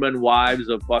Mormon Wives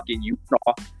of fucking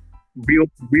Utah, real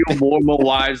Mormon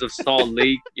Wives of Salt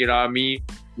Lake. You know what I mean?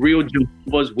 Real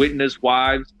Jehovah's Witness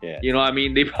Wives. Yeah. You know what I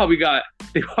mean? They probably got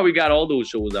all those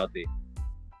shows out there.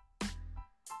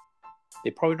 They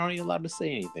probably not even allowed to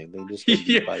say anything. They just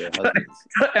get by their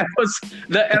husbands.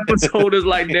 The episode is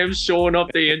like them showing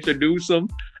up. They introduce them.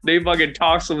 They fucking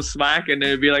talk some smack, and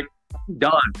then be like,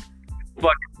 done.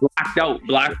 Fucking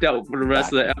blacked out for the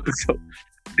rest of the episode.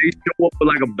 They show up with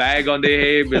like a bag on their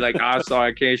head, be like,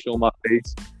 sorry, I can't show my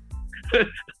face.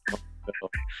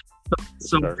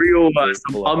 some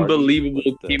unbelievable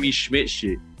Kimmy Schmidt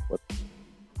shit.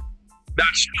 That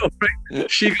show,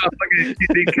 right? She got fucking.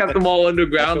 They kept them all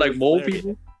underground like mole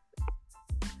people.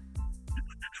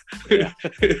 Yeah.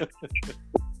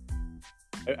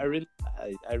 I really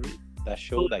that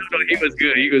show that. He was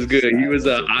good. He was good. He was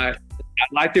I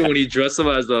liked it when he dressed him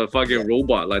as a fucking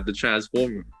robot, like the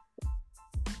Transformer.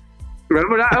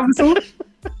 Remember that episode?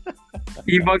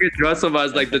 He fucking dressed him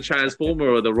as like the Transformer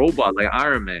or the robot, like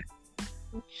Iron Man.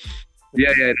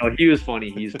 Yeah, no, he was funny.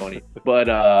 He's funny. But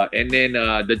and then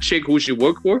the chick who she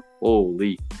worked for,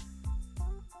 holy.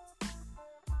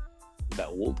 That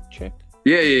old chick.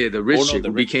 Yeah, the rich chick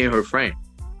who became her friend.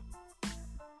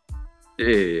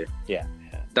 Yeah.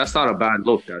 That's not a bad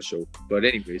look, that show. But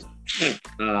anyways,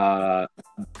 but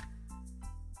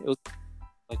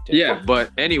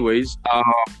anyways,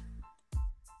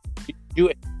 did you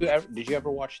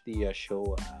ever watch the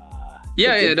show?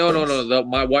 No.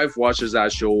 My wife watches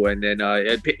that show, and then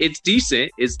it's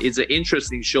decent. It's an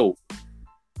interesting show.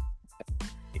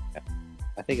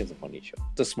 I think it's a funny show.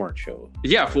 It's a smart show.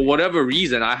 Yeah, for whatever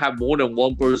reason, I have more than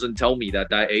one person tell me that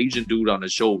Asian dude on the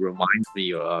show reminds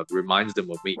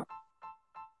them of me.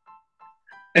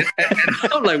 And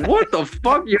I'm like, what the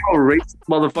fuck, y'all racist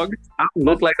motherfuckers? I don't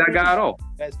look like that guy at all.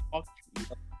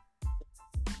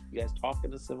 You guys talk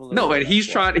in a similar. No, and he's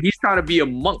trying to be a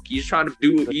monk. He's trying to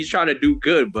do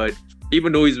good, but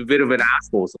even though he's a bit of an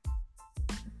asshole.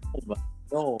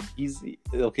 No, he's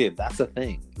okay. That's the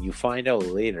thing. You find out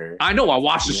later. I know. I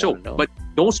watched the show, but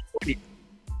don't spoil it.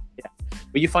 Yeah,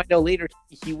 but you find out later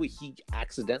he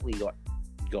accidentally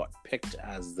got picked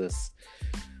as this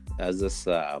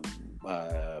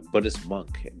Buddhist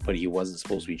monk, but he wasn't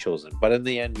supposed to be chosen. But in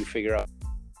the end, you figure out.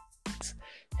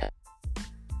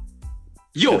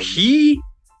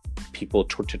 People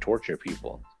to torture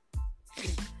people.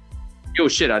 Yo,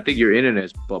 shit! I think your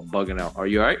internet's bugging out. Are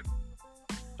you alright?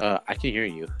 I can hear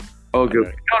you. Oh,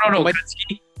 good. No.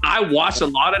 I watched a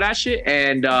lot of that shit,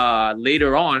 and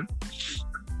later on,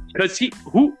 because he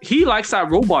likes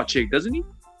that robot chick, doesn't he?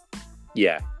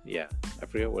 Yeah. I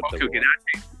forget what.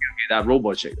 That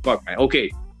robot chick. Fuck, man.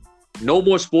 Okay, no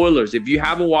more spoilers. If you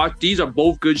haven't watched, these are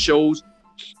both good shows.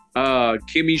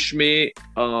 Kimmy Schmidt,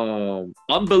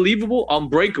 Unbreakable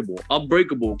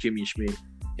Kimmy Schmidt.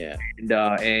 Yeah.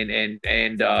 And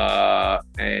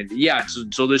yeah,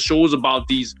 so the show's about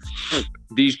these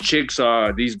chicks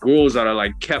these girls that are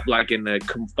like kept like in a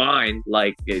confined,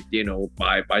 like,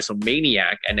 by some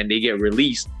maniac, and then they get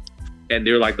released, and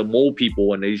they're like the mole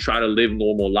people, and they try to live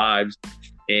normal lives,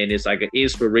 and it's like an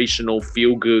inspirational,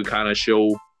 feel good kind of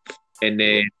show. And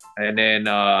then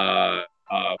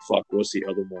what's the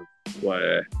other one?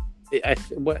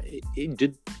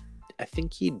 I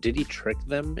think he trick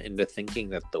them into thinking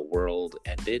that the world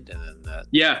ended, and then that.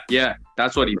 Yeah,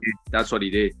 that's what he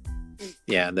did.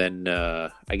 Yeah, and then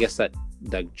I guess that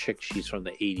chick, she's from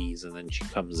the 80s, and then she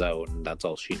comes out, and that's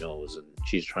all she knows, and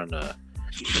she's trying to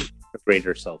integrate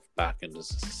herself back into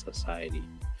society.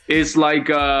 It's like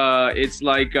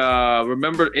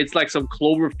remember, it's like some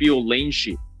Cloverfield Lane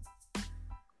shit.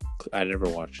 I never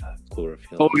watched that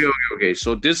Cloverfield. Okay.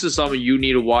 So this is something you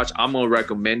need to watch. I'm gonna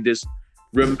recommend this.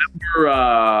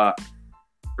 Remember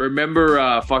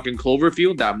remember fucking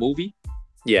Cloverfield, that movie?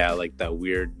 Yeah, like that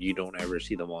weird. You don't ever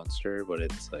see the monster, but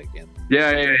it's like in.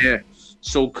 Yeah.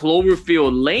 So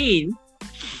Cloverfield Lane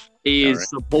is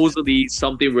supposedly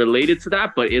something related to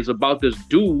that, but it's about this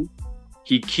dude.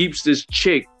 He keeps this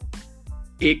chick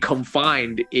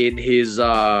confined in his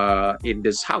in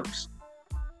this house.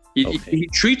 He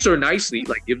treats her nicely,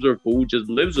 like gives her food, just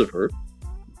lives with her.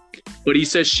 But he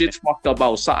says shit's fucked up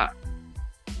outside.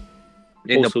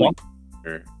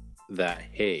 That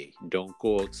hey, don't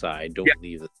go outside, don't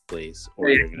leave this place, or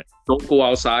don't go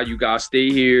outside. You gotta stay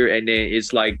here. And then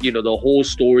it's like, the whole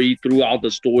story throughout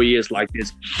the story is like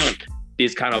this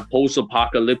kind of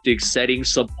post-apocalyptic setting,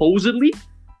 supposedly.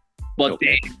 But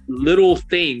then little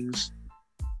things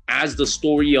as the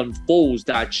story unfolds,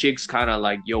 that chick's kind of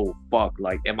like, yo, fuck,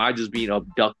 like, am I just being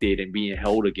abducted and being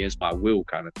held against my will,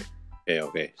 kind of thing.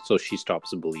 Okay. So she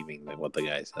stops believing what the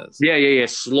guy says. Yeah.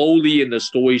 Slowly in the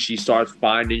story, she starts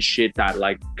finding shit that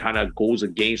like kind of goes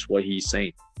against what he's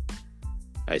saying.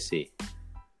 I see.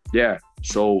 Yeah.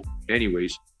 So,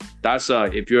 anyways, that's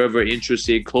if you're ever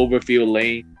interested, Cloverfield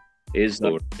Lane is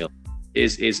nice.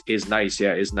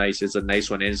 Yeah, it's nice. It's a nice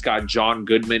one, and it's got John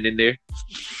Goodman in there.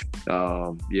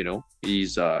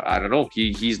 He's I don't know.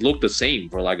 He's looked the same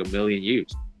for like a million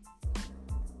years.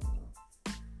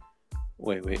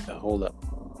 Wait, hold up.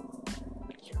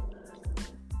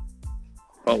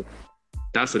 Oh,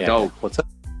 that's a dog. What's up?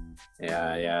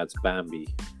 Yeah, it's Bambi.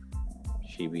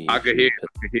 I could hear.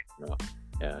 No.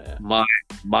 Yeah.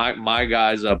 My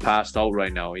guy's passed out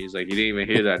right now. He's like, he didn't even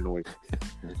hear that noise.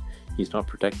 He's not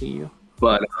protecting you?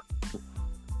 But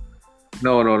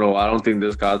no. I don't think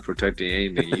this guy's protecting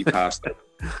anything. He passed out.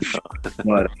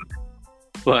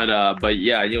 but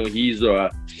yeah, he's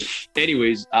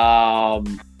anyways,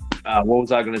 what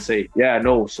was I gonna say? Yeah,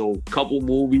 no. So couple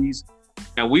movies,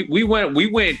 and we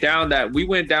went down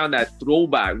that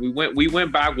throwback. We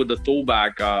went back with the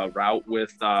throwback route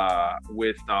with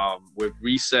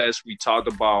Recess. We talked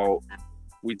about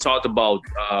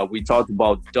Doug. We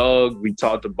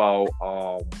talked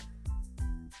about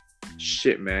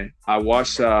shit, man. I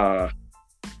watched.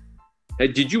 Hey,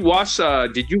 did you watch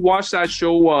that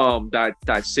show? That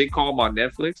sitcom on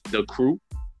Netflix, The Crew?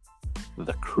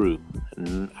 The Crew.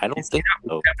 I don't think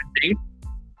so. Kevin James?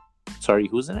 Sorry,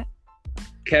 who's in it?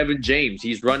 Kevin James.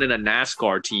 He's running a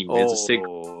NASCAR team.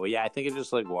 Oh, yeah. I think I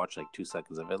just watched 2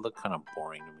 seconds of it. It looked kind of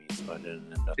boring to me, so I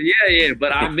didn't end up. Yeah.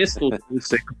 But I miss those old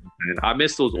sitcoms, man. I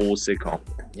miss those old sitcoms.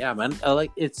 Yeah, man.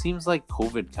 It seems like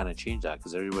COVID kind of changed that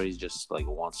because everybody's just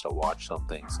wants to watch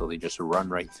something, so they just run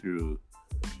right through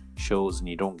shows, and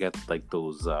you don't get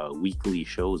those weekly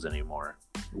shows anymore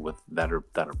that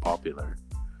are popular.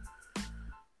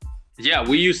 Yeah,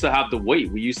 we used to have to wait.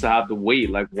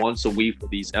 Once a week for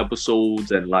these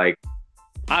episodes, and I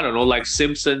don't know,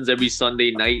 Simpsons every Sunday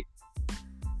night.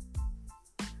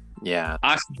 Yeah,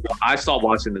 I stopped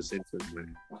watching the Simpsons,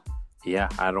 man. Yeah,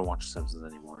 I don't watch Simpsons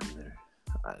anymore either.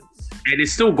 And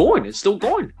it's still going.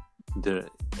 Do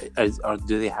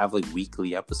they have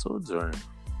weekly episodes or?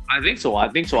 I think so. I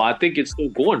think it's still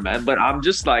going, man. But I'm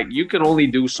just you can only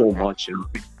do so much.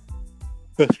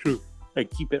 That's true.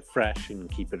 Keep it fresh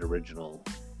and keep it original.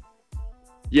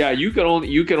 Yeah, you can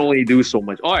only do so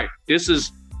much. All right,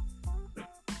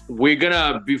 we're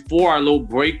gonna, before our little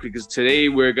break, because today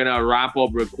we're gonna wrap up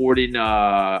recording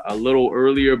a little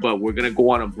earlier, but we're gonna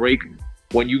go on a break.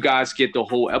 When you guys get the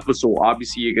whole episode,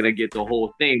 obviously you're gonna get the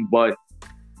whole thing. But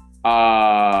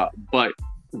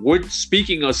we're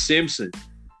speaking of Simpsons.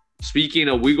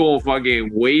 We're going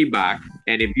fucking way back,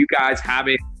 and if you guys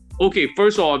haven't. Okay,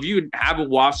 first of all, if you haven't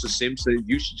watched The Simpsons,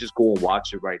 you should just go and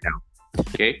watch it right now.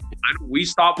 Okay, I know we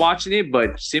stopped watching it,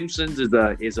 but Simpsons is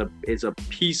a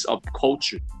piece of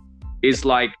culture. It's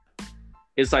like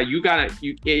you gotta.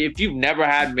 If you've never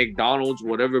had McDonald's,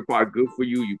 whatever part good for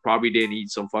you, you probably didn't eat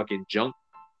some fucking junk.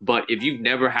 But if you've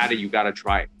never had it, you gotta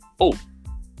try it. Oh,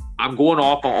 I'm going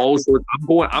off on all sorts.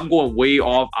 I'm going way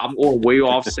off. I'm going way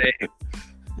off set.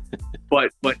 But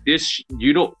this,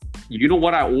 you know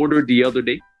what I ordered the other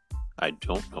day? I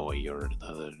don't know what you ordered the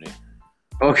other day.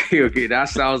 Okay, that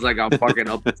sounds like I'm fucking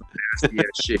up to some nasty ass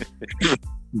shit.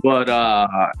 But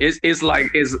it's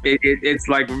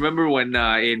like remember when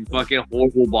in fucking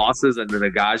Horrible Bosses, and then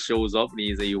the guy shows up and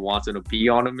he wants him to pee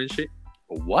on him and shit.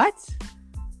 What?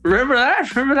 Remember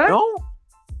that? No.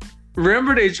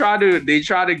 Remember they try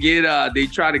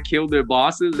to kill their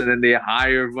bosses, and then they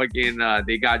hire fucking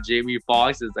they got Jamie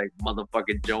Foxx as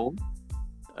motherfucking Jones.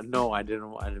 No, I didn't.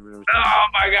 Remember. Oh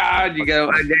my God! You go.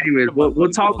 Anyways,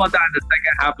 we'll talk about that in the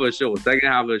second half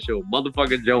of the show.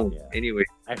 Motherfucking Jones. Yeah. Anyway,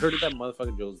 I heard of that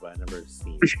motherfucking Jones, but I never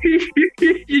seen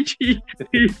it.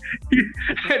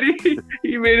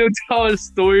 he made him tell a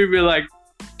story, be like,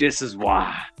 "This is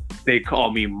why they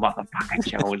call me motherfucking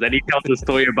Jones." And he tells a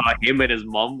story about him and his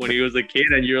mom when he was a kid,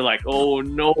 and you're like, "Oh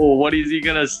no, what is he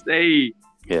gonna say?"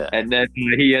 Yeah. And then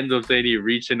he ends up saying he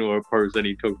reached into her purse and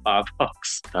he took $5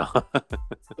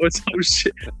 or some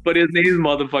shit. But his name's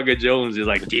motherfucker Jones. He's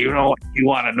like, you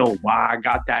want to know why I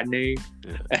got that name?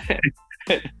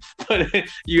 Yeah. But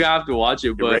you have to watch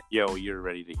it. But you're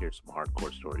ready to hear some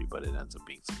hardcore story, but it ends up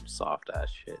being some soft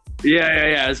ass shit.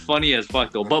 Yeah. It's funny as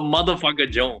fuck though. But motherfucker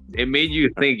Jones, it made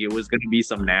you think it was gonna be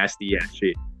some nasty ass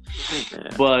shit. Yeah.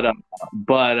 But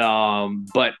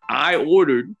I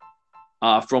ordered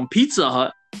from Pizza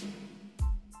Hut.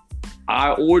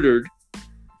 I ordered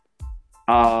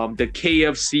the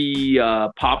KFC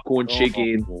popcorn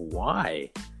chicken.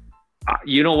 Why?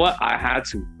 You know what? I had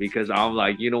to, because I'm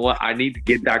like, you know what? I need to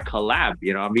get that collab.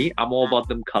 You know what I mean? I'm all about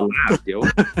them collabs, yo.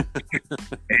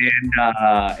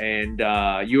 and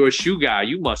you're a shoe guy.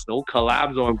 You must know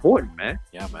collabs are important, man.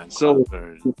 Yeah, man. So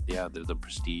they're the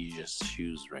prestigious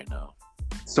shoes right now.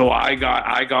 So I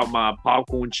got my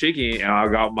popcorn chicken, and I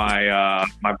got my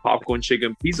my popcorn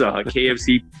chicken Pizza Hut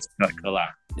KFC Pizza Hut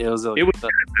collab. It was the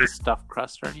stuffed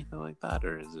crust or anything like that,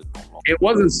 or is it normal? It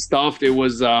wasn't stuffed. It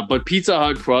was but Pizza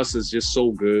Hut crust is just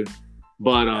so good.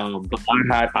 But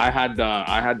I had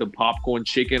the popcorn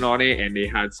chicken on it, and they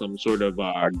had some sort of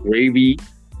gravy,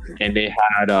 and they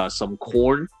had some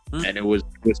corn, and it was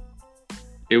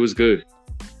good.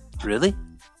 Really?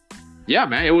 Yeah,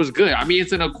 man, it was good. I mean,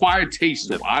 it's an acquired taste,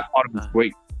 so I thought it was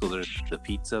great. So there's the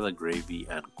pizza, the gravy,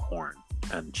 and corn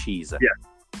and cheese.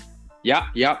 Yeah.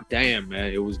 Damn,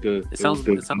 man, it was good. It sounds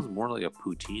more like a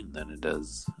poutine than it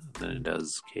does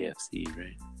KFC,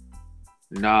 right?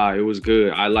 Nah, it was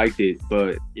good. I liked it,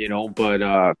 but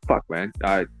fuck, man,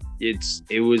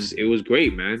 it was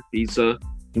great, man. Pizza,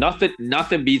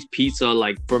 nothing beats pizza.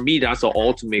 Like for me, that's the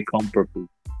ultimate comfort food.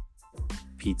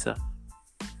 Pizza.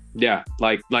 Yeah,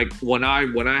 like when I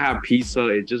have pizza,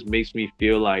 it just makes me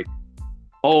feel like,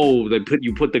 oh,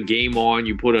 you put the game on,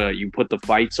 you put the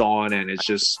fights on, and it's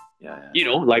just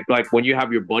like when you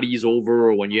have your buddies over,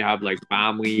 or when you have like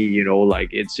family, like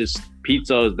it's just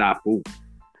pizza is that food.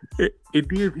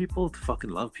 Indian people fucking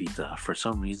love pizza for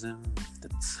some reason.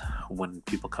 It's when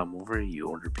people come over, you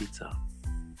order pizza.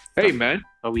 Hey man,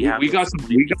 we got some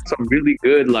really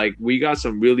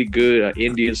good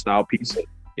Indian style pizza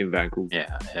in Vancouver.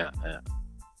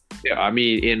 Yeah, I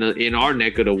mean, in our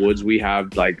neck of the woods, we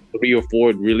have like 3 or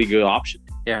 4 really good options.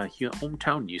 Yeah,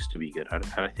 hometown used to be good.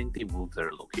 I think they moved their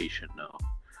location now.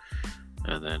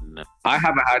 And then I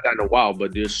haven't had that in a while,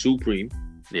 but there's Supreme.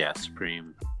 Yeah,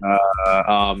 Supreme.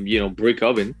 Brick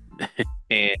Oven,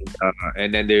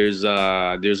 and then there's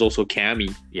also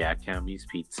Cammy. Yeah, Cammy's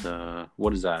Pizza.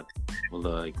 What is that? Well,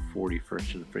 like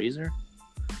 41st and Fraser.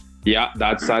 Yeah,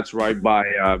 that's right by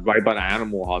the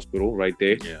animal hospital, right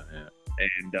there. Yeah.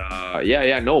 And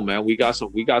no, man, we got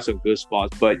some good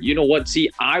spots. But you know what? See,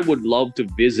 I would love to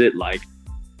visit like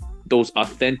those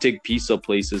authentic pizza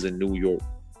places in New York.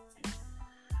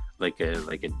 Like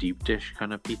a deep dish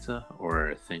kind of pizza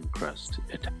or a thin crust.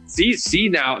 See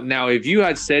now if you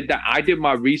had said that, I did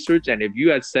my research, and if you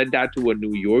had said that to a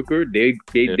New Yorker, they'd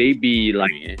be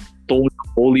like throwing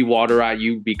holy water at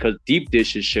you, because deep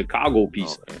dish is Chicago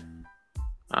pizza. Okay.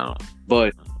 I don't know.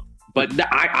 But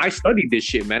I studied this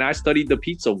shit, man. I studied the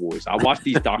Pizza Wars. I watched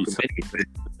these documentaries.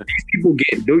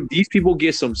 These people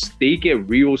get they get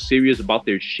real serious about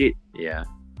their shit. Yeah.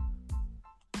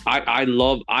 I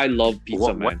love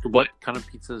pizza, man. What kind of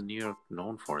pizza is New York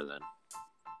known for then?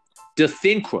 The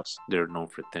thin crust. They're known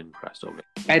for thin crust, okay.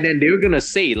 And then they're gonna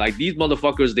say, like, these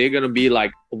motherfuckers, they're gonna be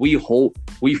like, we fold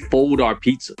our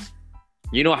pizzas.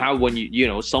 You know how when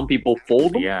some people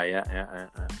fold them? Yeah.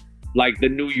 Like the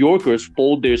New Yorkers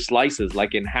fold their slices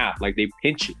like in half, like they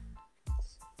pinch it.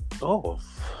 Oh,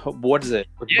 what is it?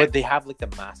 Yeah. But they have like the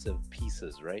massive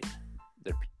pieces, right?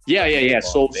 Yeah.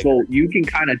 So you can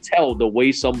kind of tell the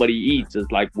way somebody eats is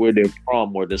like where they're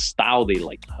from or the style they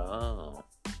like. Oh.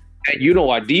 And you know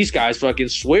what? These guys fucking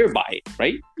swear by it,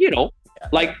 right?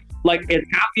 Like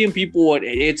Italian people, and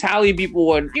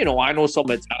I know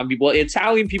some Italian people.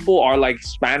 Italian people are like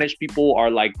Spanish people, are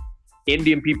like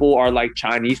Indian people, are like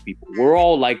Chinese people. We're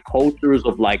all like cultures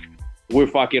of like, we're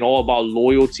fucking all about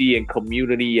loyalty and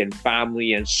community and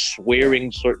family and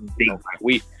swearing certain things.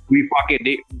 We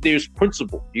there's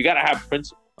principle. You gotta have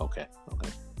principle. Okay.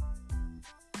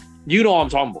 You know what I'm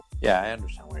talking about. Yeah, I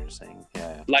understand what you're saying.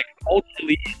 Yeah. Like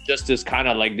culturally, it's just this kind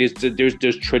of like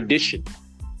there's tradition.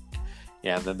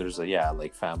 Yeah, and then there's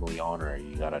like family honor.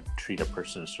 You gotta treat a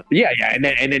person. Yeah, and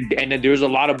then there's a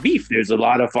lot of beef. There's a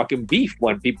lot of fucking beef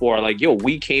when people are like, "Yo,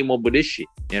 we came up with this shit."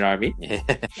 You know what I mean? Yeah.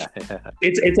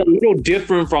 It's a little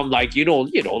different from like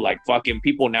like fucking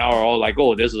people now are all like,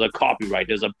 "Oh, this is a copyright,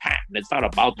 there's a patent." It's not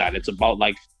about that. It's about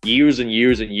like years and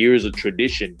years and years of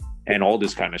tradition and all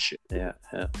this kind of shit. Yeah.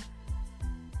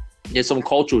 It's some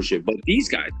cultural shit. But these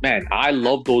guys, man, I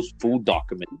love those food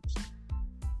documentaries.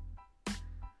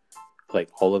 Like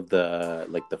all of the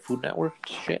Food Network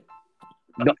shit.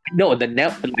 No, the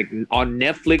like on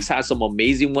Netflix has some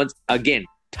amazing ones. Again,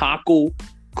 Taco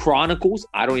Chronicles.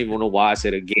 I don't even know why I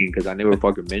said again because I never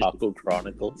fucking mentioned Taco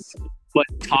Chronicles. But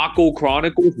Taco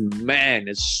Chronicles, man,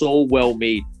 it's so well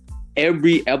made.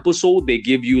 Every episode they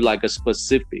give you like a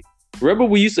specific. Remember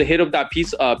we used to hit up that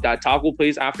piece of that taco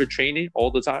place after training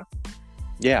all the time?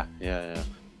 Yeah.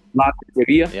 La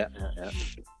Taqueria. Yeah.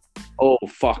 Oh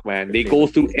fuck, man! They go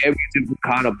through every single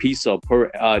kind of pizza per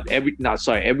every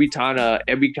kind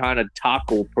of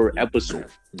taco per episode.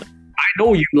 I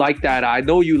know you like that. I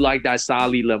know you like that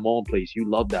Sally Lemon place. You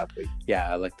love that place.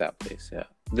 Yeah, I like that place. Yeah,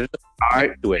 there's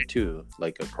to it too,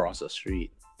 like across the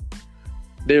street.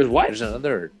 There's what? There's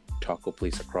another taco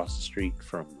place across the street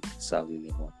from Sally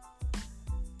Lemon.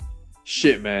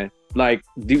 Shit, man! Like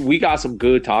we got some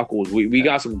good tacos. We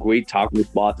got some great taco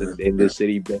spots in this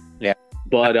city, but yeah.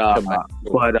 But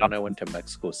when I went to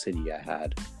Mexico City, I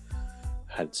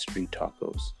had street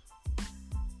tacos,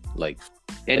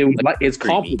 and it was like it's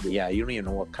complicated. Yeah, you don't even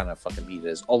know what kind of fucking meat it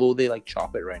is. Although they like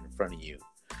chop it right in front of you,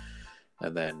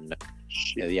 and then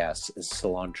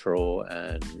cilantro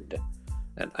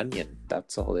and onion.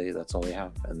 That's all they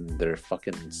have, and their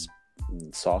fucking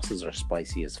sauces are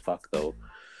spicy as fuck though.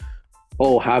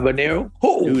 Oh, habanero,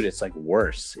 dude, it's like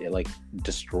worse. It like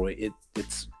destroy it.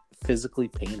 It's physically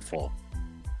painful.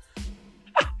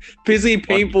 Physically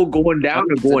painful going down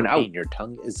or going out. Your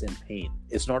tongue is in pain.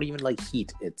 It's not even like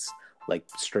heat. It's like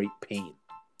straight pain.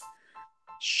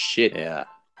 Shit. Yeah.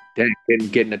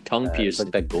 Getting a tongue piercing. It's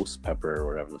like that ghost pepper or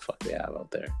whatever the fuck they have out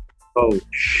there. Oh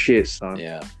shit, son.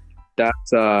 Yeah.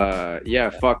 That's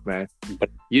fuck, man. But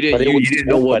you didn't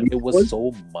know what it was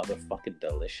so motherfucking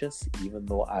delicious. Even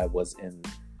though I was in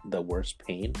the worst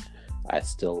pain, I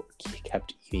still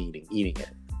kept eating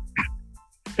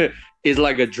it. It's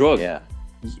like a drug. Yeah.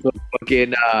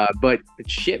 But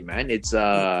shit, man, it's you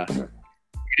didn't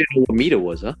know what meat it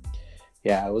was, huh?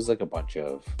 Yeah, it was like a bunch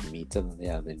of meats, and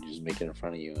they just make it in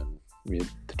front of you. And the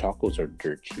tacos are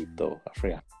dirt cheap, though. I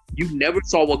forgot. You never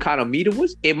saw what kind of meat it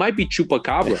was? It might be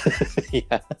chupacabra.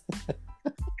 Yeah.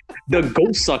 The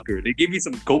goat sucker. They give you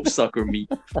some goat sucker meat.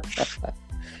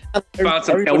 Found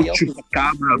some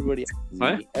chupacabra.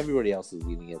 Everybody else is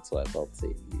eating it, so I felt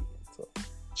safe eating it. So.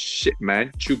 Shit,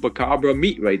 man, chupacabra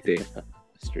meat right there.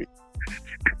 Street.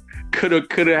 Could have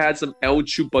had some El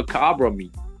Chupacabra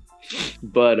meat,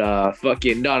 but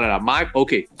fucking no.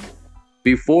 Okay.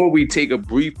 Before we take a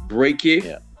brief break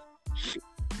here,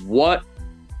 what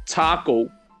taco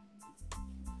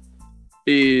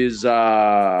is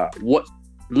what?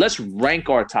 Let's rank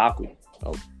our taco.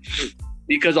 Oh.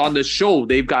 Because on the show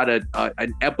they've got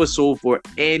an episode for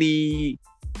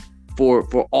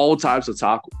all types of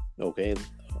taco. Okay.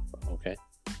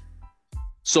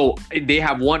 So they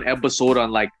have one episode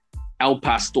on like El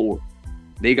Pastor.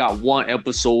 They got one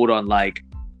episode on like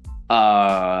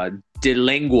de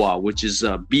lengua, which is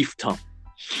beef tongue.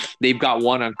 They've got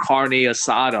one on carne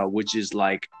asada, which is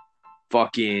like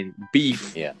fucking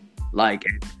beef. Yeah. Like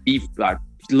beef, like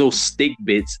little steak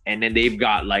bits, and then they've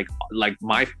got like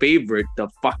my favorite, the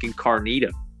fucking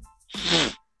carnita.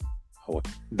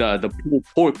 The pulled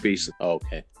pork, basically. Oh,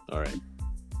 okay. All right.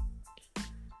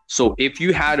 So if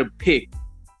you had to pick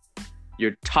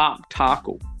your top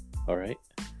taco, all right,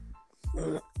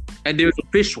 and there's a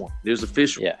fish one.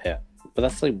 Yeah. But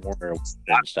that's like more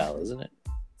Western style, isn't it?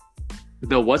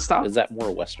 The what style? Is that more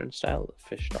Western style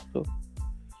fish taco?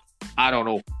 I don't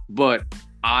know, but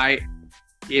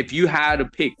if you had to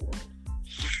pick,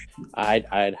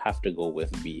 I'd have to go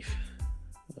with beef.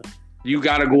 You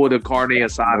gotta go with the carne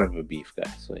asada. I'm a beef guy,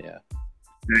 so yeah.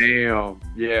 Damn,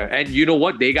 yeah, and you know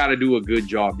what? They gotta do a good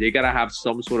job. They gotta have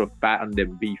some sort of fat on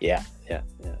them beef. Yeah.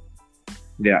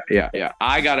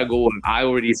 I gotta go. I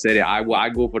already said it. I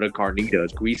go for the carnita.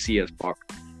 It's greasy as fuck.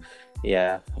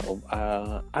 Yeah.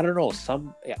 I don't know.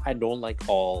 I don't like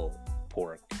all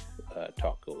pork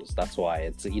tacos. That's why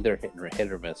it's either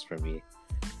hit or miss for me.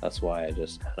 That's why I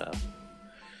just kind of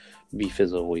beef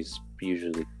is always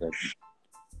usually good.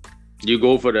 You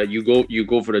go for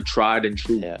the tried and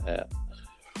true. Yeah.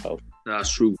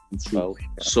 That's true. That's true. Oh,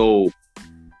 So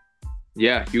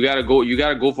yeah, you gotta go. You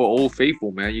gotta go for Old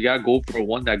Faithful, man. You gotta go for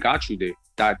one that got you there.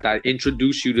 That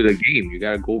introduced you to the game. You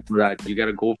gotta go for that. You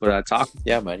gotta go for that taco.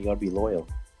 yeah, man. You gotta be loyal.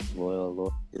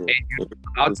 Loyal. Yeah.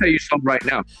 I'll tell you something right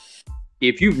now.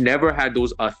 If you've never had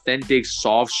those authentic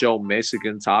soft shell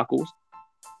Mexican tacos,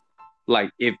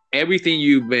 like if everything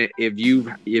you've been,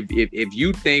 if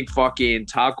you think fucking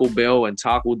Taco Bell and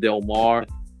Taco Del Mar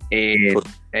and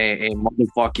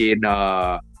motherfucking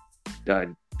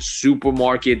the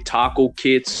supermarket taco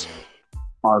kits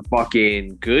are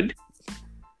fucking good,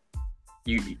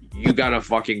 you gotta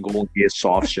fucking go and get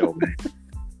soft shell, man.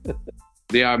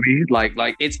 You know what I mean?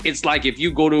 Like it's like if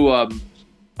you go to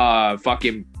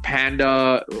fucking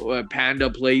panda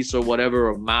place or whatever,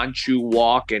 or Manchu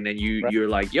Walk, and then you're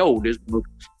like, yo,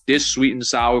 this sweet and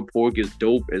sour pork is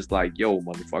dope. It's like, yo,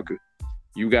 motherfucker,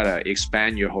 you gotta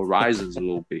expand your horizons a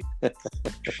little bit.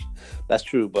 That's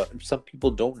true, but some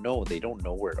people don't know. They don't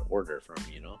know where to order from,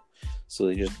 so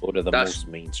they just go to the most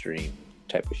mainstream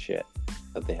type of shit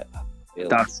that they have.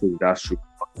 That's true.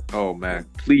 Oh man,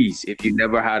 please, if you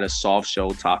never had a soft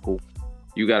shell taco,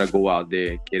 you gotta go out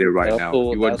there and get it right now.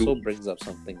 That also brings up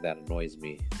something that annoys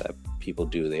me that people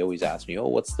do. They always ask me, "Oh,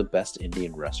 what's the best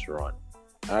Indian restaurant?"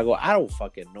 And I go, "I don't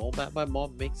fucking know, man. My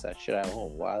mom makes that shit at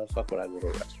home. Why the fuck would I go to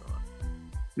a restaurant?"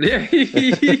 Yeah,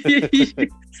 yeah,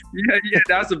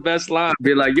 that's the best line.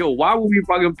 Be like, "Yo, why would we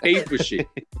fucking pay for shit?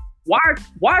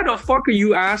 Why the fuck are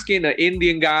you asking an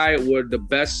Indian guy where the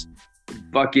best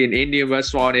fucking Indian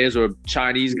restaurant is, or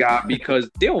Chinese guy, because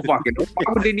they don't fucking know. Why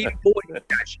would they need to go and eat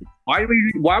that shit? Why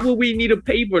would we need to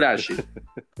pay for that shit?"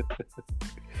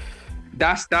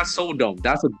 That's so dumb.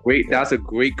 That's a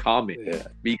great comment. Yeah.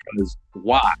 Because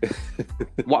why would I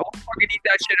fucking eat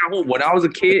that shit at home? When I was a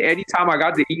kid, anytime I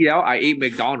got to eat out, I ate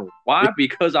McDonald's. Why?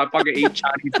 Because I fucking ate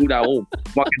Chinese food at home.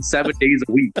 Fucking 7 days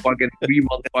a week. Fucking 3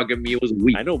 motherfucking meals a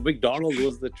week. I know McDonald's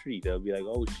was the treat. I'll be like,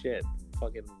 oh shit,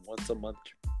 fucking once a month.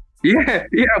 Yeah.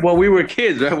 When we were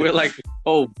kids, right? We're like,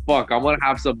 oh fuck, I'm gonna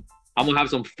have some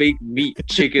fake meat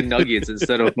chicken nuggets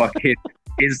instead of fucking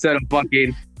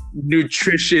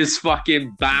nutritious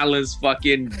fucking balanced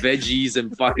fucking veggies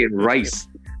and fucking rice.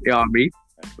 You know what I mean?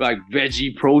 Like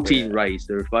veggie protein rice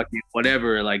or fucking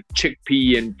whatever, like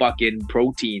chickpea and fucking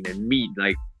protein and meat.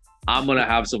 Like, I'm gonna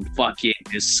have some fucking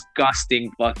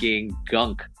disgusting fucking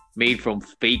gunk made from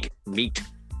fake meat.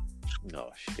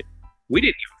 Oh shit. We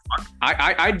didn't even fuck.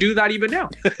 I do that even now.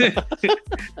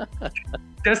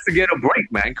 Just to get a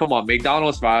break, man. Come on,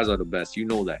 McDonald's fries are the best. You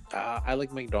know that. I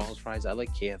like McDonald's fries. I like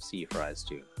KFC fries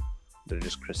too. They're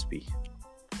just crispy.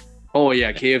 Oh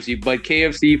yeah, KFC. But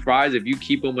KFC fries, if you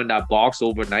keep them in that box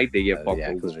overnight, they get fucked over.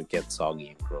 Yeah, because it gets soggy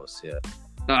and gross. Yeah.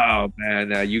 Oh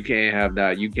man, you can't have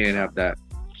that. You can't have that.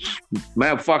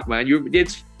 Man, fuck, man.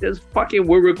 It's fucking.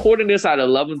 We're recording this at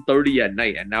 11:30 at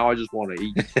night, and now I just want to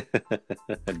eat.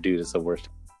 Dude, it's the worst.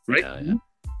 Right? Yeah.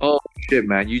 Oh shit,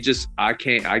 man. I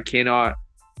cannot.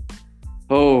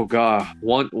 Oh god.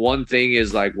 One thing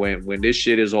is, like, when this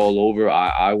shit is all over,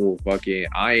 I will fucking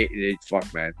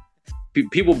fuck, man.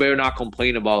 People better not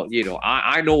complain about,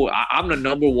 I know I'm the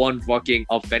number one fucking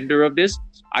offender of this.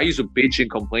 I used to bitch and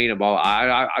complain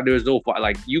about there's no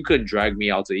like, you couldn't drag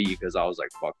me out to eat because I was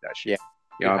like, fuck that shit. Yeah.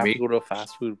 You know what I mean? Go to a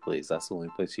fast food place. That's the only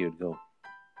place you would go.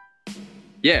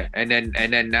 Yeah, and then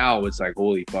now it's like,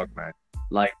 holy fuck, man.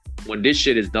 Like, when this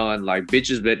shit is done, like,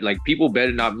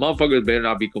 motherfuckers better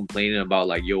not be complaining about,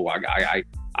 like, yo, I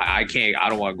can't, I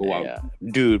don't want to go out. Yeah.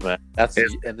 Dude, man,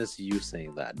 and this is you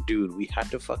saying that. Dude, we had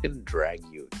to fucking drag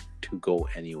you to go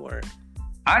anywhere.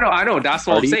 I know, that's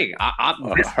what I'm saying.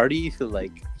 Hardy,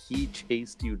 like, he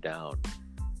chased you down.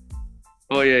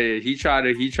 Oh yeah, he tried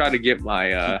to get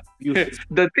my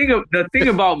the thing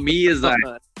about me is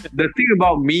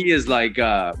like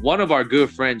one of our good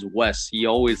friends, Wes, he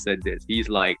always said this. He's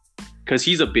like, because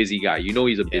he's a busy guy,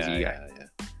 he's a busy guy. Yeah.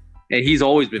 And he's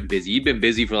always been busy. He's been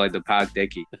busy for like the past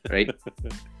decade, right?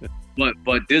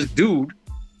 but this dude,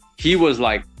 he was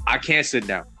like, I can't sit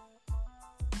down.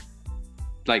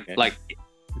 Like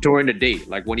during the day,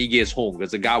 like when he gets home,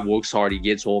 because the guy works hard, he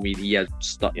gets home, he has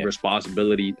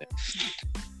responsibility.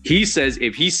 He says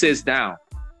if he sits down,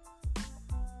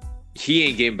 he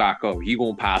ain't getting back up. He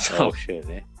gonna pass out. Oh shit,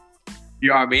 eh? You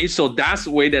know what I mean? So that's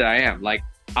the way that I am. Like,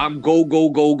 I'm go,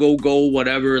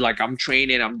 whatever. Like, I'm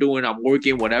training, I'm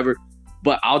working, whatever.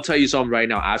 But I'll tell you something right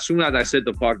now. As soon as I sit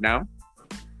the fuck down,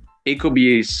 it could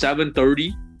be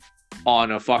 7:30 on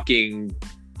a fucking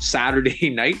Saturday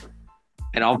night,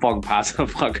 and I'm fucking passing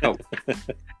the fuck out.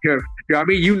 You know what I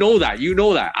mean? You know that.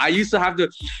 I used to have to,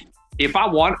 if I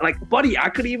want, like, buddy, I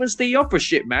could even stay up for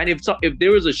shit, man. If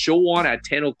there was a show on at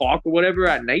 10 o'clock or whatever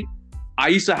at night, I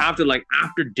used to have to like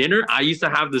after dinner. I used to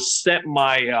have to set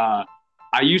my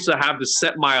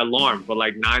alarm for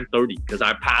like 9:30 because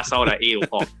I pass out at 8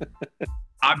 o'clock.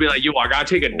 I'd be like, yo, I gotta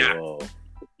take a nap. Whoa.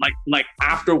 Like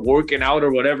after working out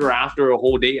or whatever, after a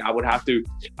whole day, I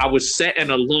would set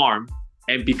an alarm,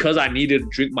 and because I needed to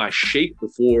drink my shake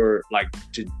before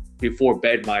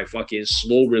bed, my fucking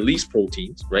slow release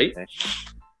proteins, right? Okay.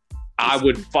 I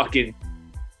would fucking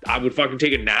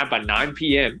take a nap at 9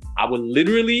 p.m. I would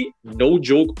literally, no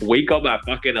joke, wake up at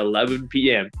fucking 11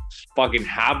 p.m., fucking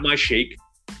have my shake,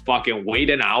 fucking wait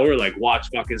an hour, like watch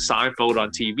fucking Seinfeld on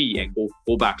TV and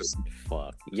go back to sleep.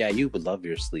 Fuck. Yeah, you would love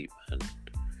your sleep, man.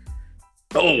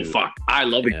 Oh, dude. Fuck. I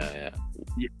love it. Yeah.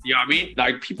 You know what I mean?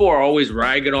 Like, people are always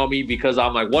ragging on me because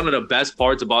I'm like, one of the best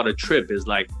parts about a trip is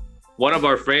like, one of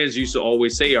our friends used to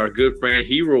always say, our good friend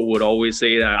Hero would always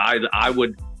say that I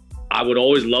would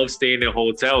always love staying in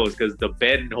hotels because the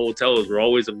bed in hotels were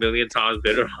always a million times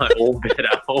better than my own bed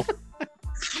at home.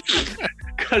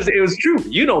 Because it was true,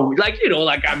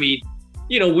 I mean,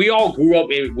 we all grew up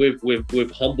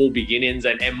with humble beginnings,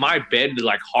 and my bed is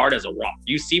like hard as a rock.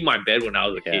 You see my bed when I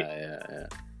was a kid. Yeah.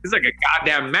 It's like a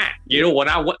goddamn mat. When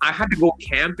I had to go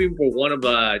camping for one of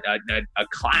a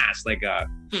class, like a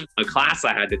class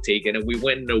I had to take, and then we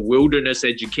went into wilderness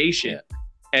education. Yeah.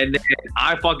 And then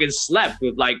I fucking slept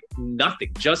with like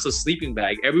nothing, just a sleeping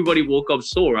bag. Everybody woke up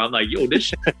sore. I'm like, yo,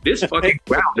 this fucking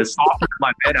ground is softer than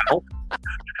my bed at home.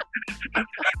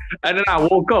 And then I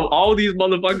woke up, all these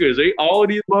motherfuckers, right? All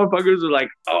these motherfuckers were like,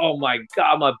 oh my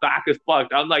God, my back is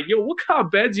fucked. I'm like, yo, what kind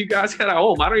of beds you guys got at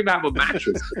home? I don't even have a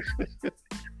mattress.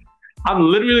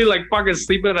 I'm literally like fucking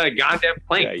sleeping on a goddamn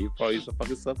plane. Yeah, you probably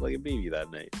fucking slept like a baby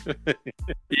that night.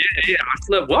 Yeah, I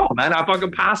slept well, man. I fucking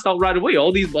passed out right away.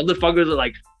 All these motherfuckers are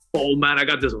like, oh man, I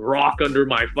got this rock under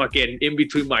my fucking, in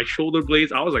between my shoulder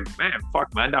blades. I was like, man,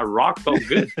 fuck, man, that rock felt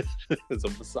good. It's a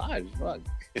massage, fuck.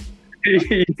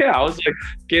 Yeah, I was like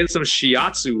getting some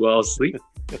shiatsu while asleep.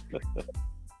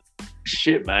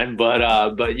 Shit, man.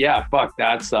 But yeah, fuck,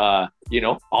 that's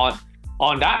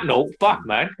on that note, fuck,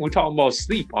 man, we're talking about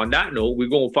sleep. On that note, we're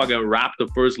gonna fucking wrap the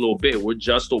first little bit. We're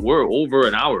over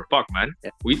an hour. Fuck, man.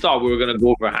 Yeah. We thought we were gonna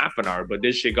go for half an hour, but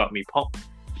this shit got me pumped.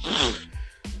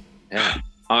 Yeah.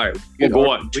 All right, we'll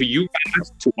go on to you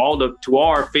guys, to all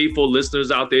our faithful listeners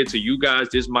out there. To you guys,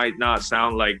 this might not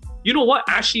sound like, you know what?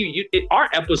 Actually, our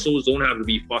episodes don't have to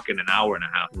be fucking an hour and a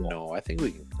half long. No, I think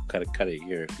we can cut it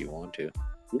here if you want to.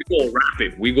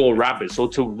 We gonna wrap it. So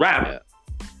to wrap. Yeah.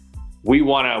 We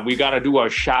gotta do our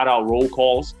shout out roll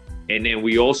calls, and then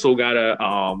we also gotta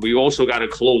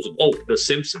close. Oh, the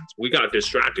Simpsons. We got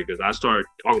distracted because I started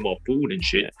talking about food and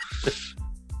shit.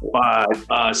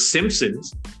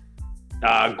 Simpsons,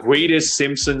 greatest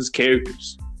Simpsons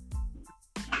characters.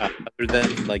 Other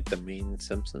than like the main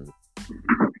Simpsons.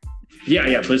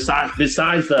 Yeah. Besides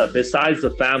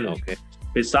the family. Okay.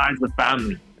 Besides the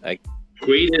family.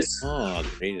 Greatest. Oh,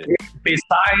 greatest.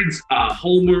 Besides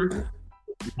Homer,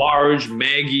 Marge,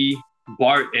 Maggie,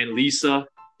 Bart, and Lisa,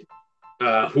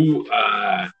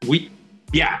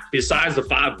 besides the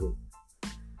five of them.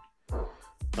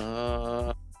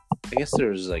 I guess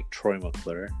there's like Troy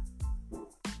McClure.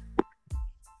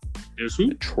 There's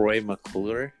who? Troy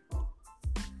McClure,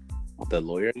 the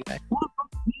lawyer guy.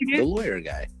 The lawyer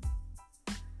guy.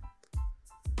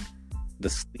 The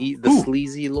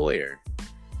sleazy lawyer.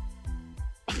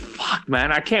 Fuck,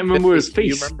 man, I can't remember his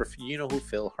face. You know who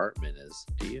Phil Hartman is,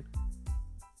 do you?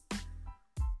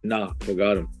 No,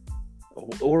 forgot him.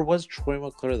 Or was Troy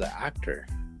McClure the actor?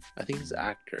 I think he's the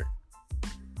actor.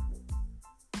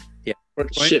 Yeah.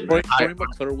 Troy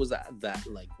McClure was that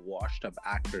like washed up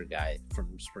actor guy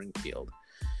from Springfield.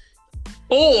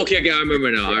 Oh, okay, I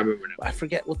remember now. I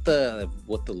forget what the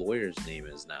lawyer's name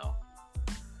is now.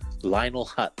 Lionel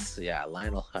Hutz. Yeah,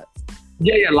 Lionel Hutz.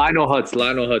 Yeah, Lionel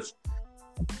Hutz.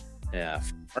 Yeah.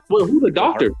 Well, who the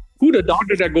doctor? Who the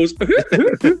doctor that goes?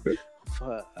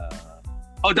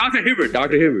 Oh, Dr. Hibbert.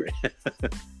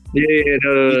 Yeah,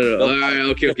 no. All right,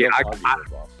 okay.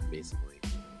 Basically.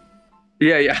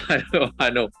 Yeah, I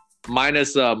know.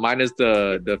 Minus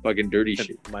the fucking dirty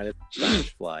shit. Minus the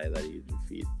Spanish fly that you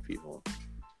feed people.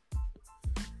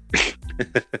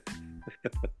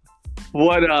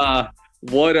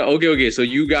 Okay. So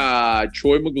you got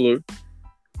Troy McClure.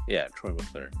 Yeah, Troy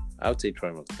McClure. I would say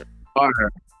Troy McClure. All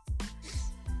right.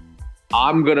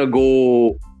 I'm gonna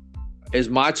go. It's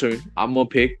my turn. I'm gonna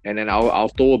pick, and then I'll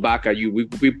throw it back at you.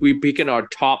 We picking our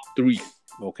top three.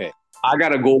 Okay. I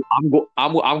gotta go.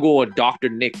 I'm going Dr.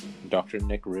 Nick. Dr.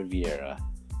 Nick Riviera.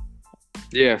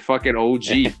 Yeah, fucking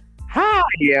OG. Hi,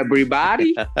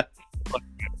 everybody.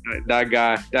 That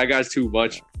guy's too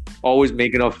much. Always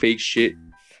making up fake shit.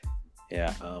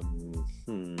 Yeah.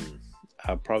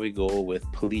 I'll probably go with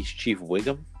Police Chief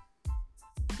Wiggum.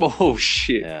 Oh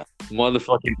shit! Yeah.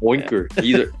 Motherfucking oinker.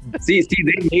 Yeah. See,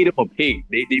 they made him a pig.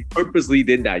 They purposely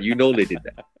did that. You know they did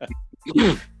that.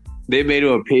 They made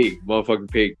him a pig, motherfucking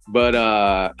pig. But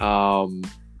all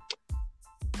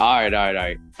right.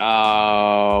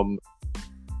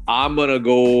 I'm gonna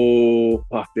go.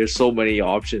 Fuck, there's so many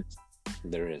options.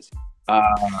 There is.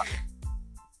 I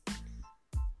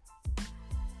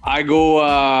go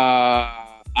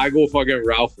fucking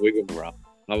Ralph Wiggum. Ralph.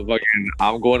 I'm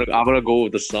gonna go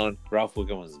with the son. Ralph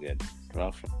Wiggum was good.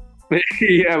 Ralph.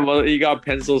 Yeah, well, he got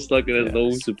pencil stuck in his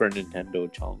nose. Super Nintendo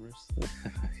Chalmers.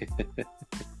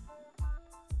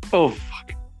 Oh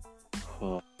fuck.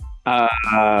 All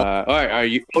right, are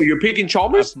you? Oh, you're picking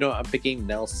Chalmers? No, I'm picking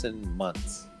Nelson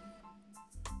Muntz.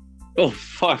 Oh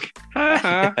fuck.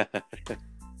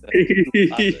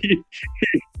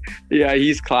 Yeah,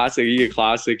 he's classic. He's a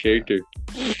classic character.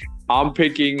 I'm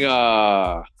picking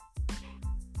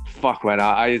fuck man,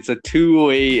 it's a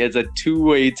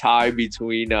two-way tie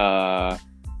between fucking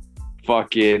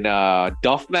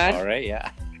Duffman. All right,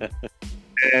 yeah.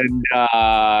 and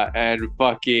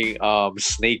fucking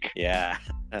Snake. Yeah,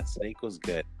 that Snake was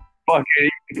good.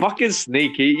 Fucking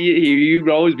Snake. He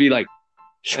would always be like,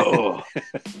 sure. He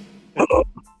would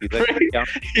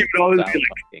always be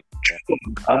like,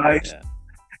 guys.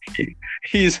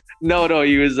 He was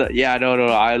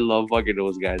I love fucking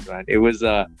those guys, man. It was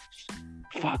Duffman.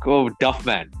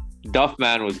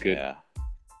 Duffman was good.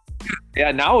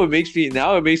 Yeah, now it makes me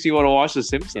want to watch The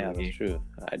Simpsons. Yeah, that's true.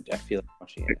 I feel like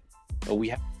watching it. Oh, we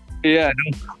have. Yeah,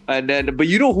 no. And then, but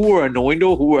you know who are annoying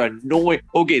though? Who are annoying?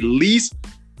 Okay, least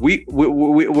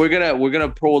we're gonna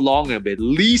prolong a bit.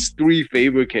 Least 3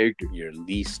 favorite characters. Your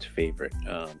least favorite.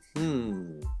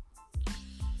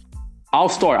 I'll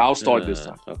start this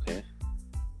time. Okay.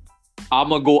 I'm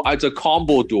gonna go. It's a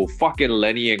combo duo. Fucking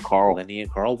Lenny and Carl. Lenny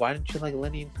and Carl. Why don't you like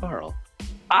Lenny and Carl?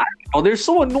 They're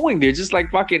so annoying. They're just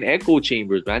like fucking echo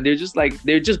chambers, man. They're just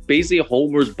basically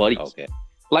Homer's buddies. Okay.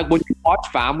 Like when you watch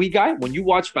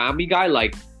Family Guy,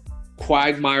 like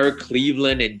Quagmire,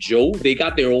 Cleveland, and Joe, they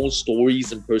got their own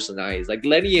stories and personalities. Like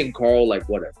Lenny and Carl, like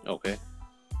whatever. Okay. You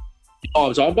know what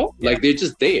I'm talking about? Yeah. Like they're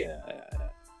just there.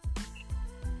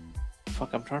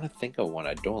 Fuck, I'm trying to think of one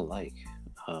I don't like.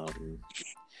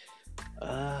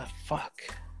 Fuck.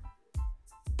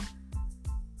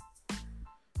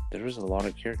 There was a lot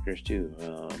of characters too.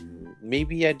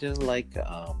 Maybe I didn't like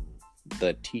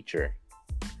the teacher.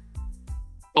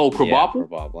 Oh, Krabappel? Yeah,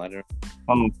 Krabappel. I don't.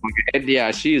 Oh, okay.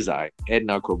 Yeah, she's like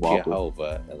Edna Krabappel. Yeah, hoe,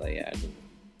 but like, yeah.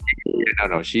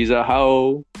 No, she's a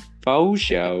hoe. Faux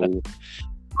show.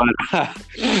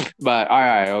 But all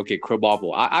right, okay,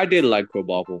 Krabappel. I did like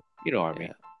Krabappel. You know what I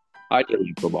mean? I did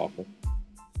like Krabappel.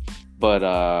 But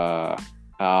all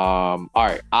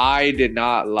right, I did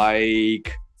not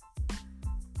like.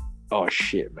 Oh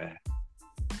shit, man.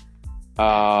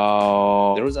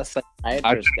 There was a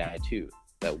psychiatrist guy too.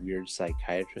 That weird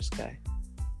psychiatrist guy.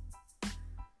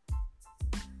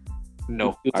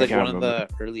 No, it was like one of the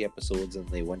early episodes, and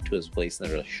they went to his place and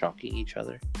they were shocking each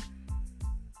other.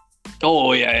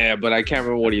 Oh yeah, but I can't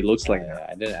remember what he looks like.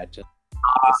 I just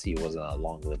he wasn't a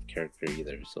long-lived character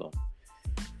either. So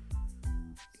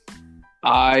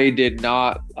I did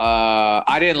not.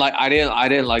 I didn't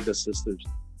like the sisters,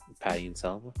 Patty and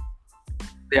Selma.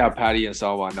 Yeah, Patty and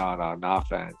Selma. No, not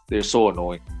fans. They're so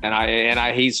annoying, and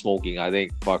I hate smoking. I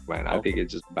think fuck, man. I think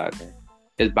it's just bad.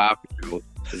 It's bad for you.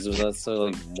 That's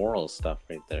like moral stuff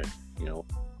right there, you know.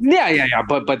 Yeah.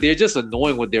 But they're just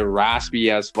annoying with their raspy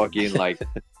ass fucking like,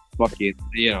 fucking,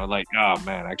 you know, like, oh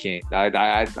man, I can't.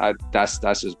 I that's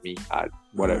just me.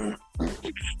 Whatever.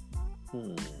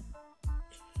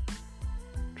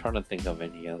 Trying to think of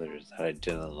any others that I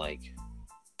didn't like.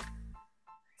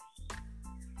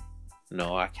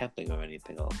 No, I can't think of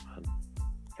anything else, man.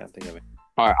 Can't think of it.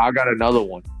 All right, I got another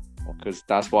one because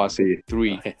that's why I say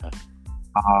 3.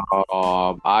 Oh,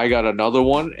 yeah. I got another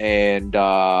one, and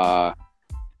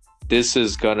this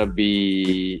is gonna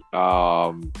be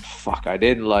fuck. I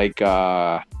didn't like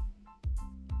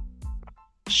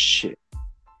shit.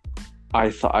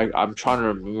 I'm trying to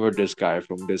remember this guy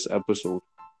from this episode.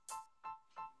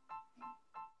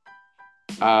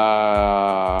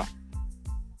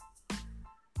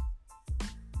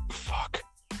 Fuck.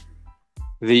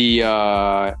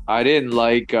 I didn't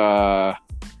like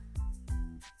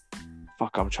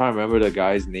fuck, I'm trying to remember the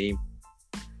guy's name.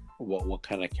 What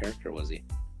kind of character was he?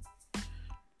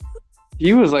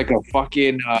 He was like a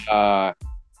fucking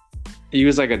he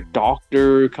was like a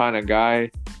doctor kind of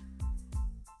guy.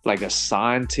 Like a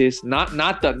scientist. Not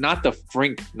the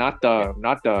Frink, not the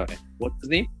what's his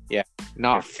name? Yeah.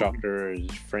 Not Dr.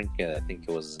 Frink, I think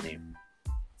it was his name.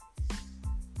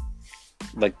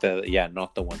 Like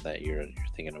not the one that you're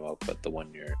thinking about, but the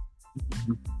one you're.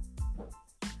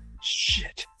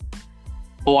 Shit.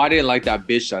 Oh, I didn't like that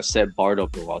bitch that set Bart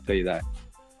up, though. I'll tell you that.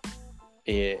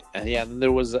 Yeah, and then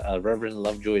there was Reverend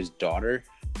Lovejoy's daughter.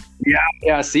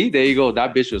 Yeah. See, there you go.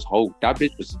 That bitch was hoe. That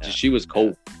bitch was. Yeah. She was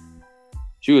cold. Yeah.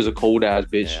 She was a cold ass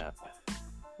bitch. Yeah.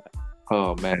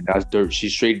 Oh man, that's dirt. She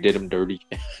straight did him dirty.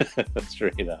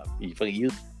 Straight up. You.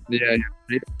 Yeah,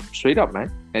 straight up,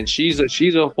 man. And she's a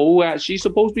whole ass. She's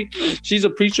supposed to be. She's a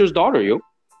preacher's daughter, yo.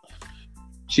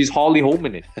 She's Holly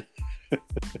Holman. It.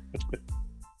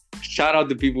 Shout out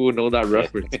to people who know that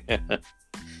reference.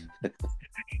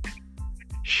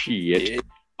 Shit.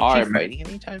 All right, fighting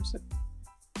anytime soon?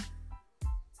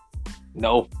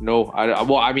 No.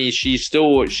 I mean, she's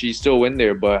still in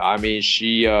there, but I mean,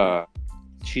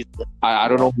 I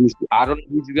don't know who's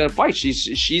gonna fight.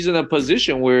 She's in a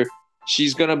position where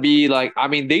she's gonna be like. I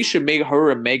mean, they should make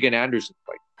her and Megan Anderson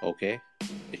fight. Okay.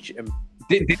 Did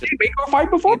they make her fight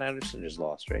before? Megan Anderson just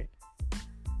lost, right?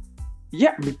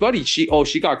 Yeah, buddy. She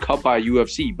got cut by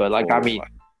UFC, but like I mean,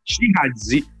 she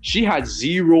had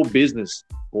zero business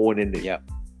going in there. Yeah,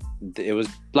 it was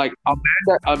like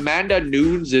Amanda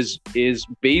Nunes is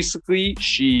basically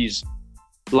she's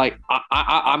like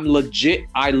I'm legit.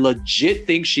 I legit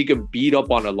think she can beat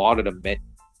up on a lot of the men.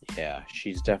 Yeah,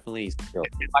 she's definitely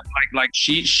like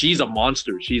she's a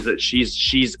monster. She's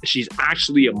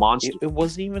actually a monster. It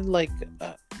wasn't even like.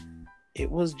 It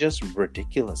was just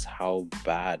ridiculous how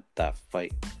bad that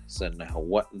fight was and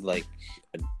what like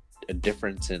a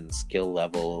difference in skill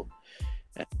level,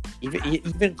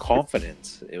 even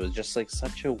confidence. It was just like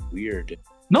such a weird.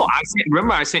 No,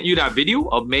 I sent you that video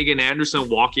of Megan Anderson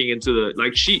walking into the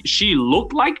like she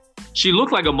looked like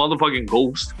a motherfucking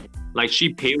ghost. Like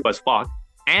she pale as fuck,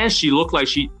 and she looked like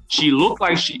she looked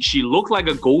like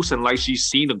a ghost and like she's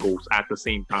seen a ghost at the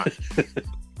same time.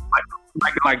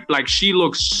 Like she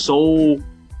looks so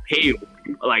pale.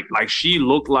 Like she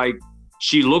looked like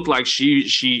she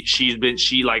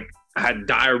like had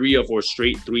diarrhea for a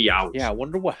straight 3 hours. Yeah, I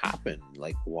wonder what happened.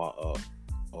 Like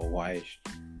why?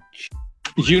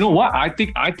 You know what? I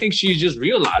think she just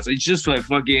realized it's just like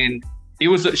fucking.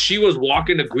 She was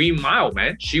walking the Green Mile,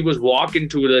 man. She was walking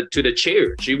to the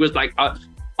chair. She was like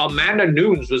Amanda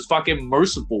Nunes was fucking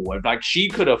merciful. Like she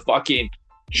could have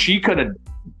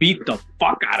beat the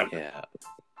fuck out of her. Yeah.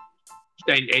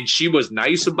 And she was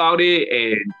nice about it,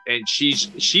 and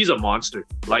she's a monster.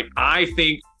 Like I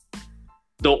think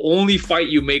the only fight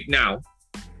you make now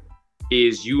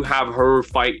is you have her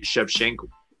fight Shevchenko.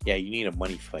 Yeah, you need a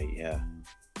money fight, yeah.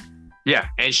 Yeah,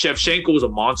 and Shevchenko is a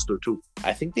monster too.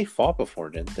 I think they fought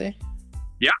before, didn't they?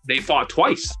 Yeah, they fought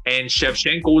twice. And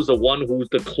Shevchenko is the one who's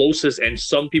the closest, and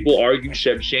some people argue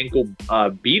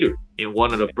Shevchenko beat her in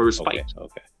one of the first fights.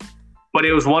 Okay. But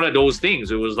it was one of those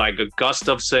things. It was like a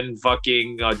Gustafsson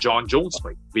fucking John Jones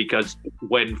fight. Because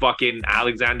when fucking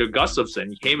Alexander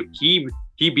Gustafsson, he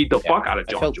beat the fuck out of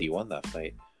John Jones. He won that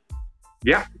fight.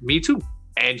 Yeah, me too.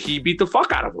 And he beat the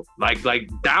fuck out of him. Like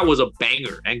that was a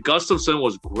banger. And Gustafsson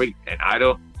was great. And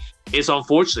it's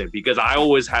unfortunate because I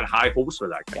always had high hopes for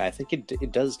that guy. Yeah, I think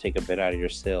it does take a bit out of your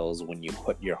sails when you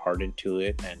put your heart into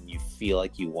it and you feel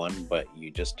like you won, but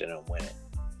you just didn't win it.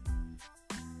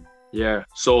 Yeah.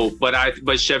 So, but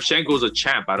Shevchenko's a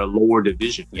champ at a lower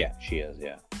division. Yeah, she is.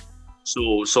 Yeah.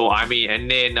 So I mean,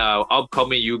 and then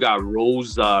upcoming you got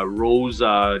Rose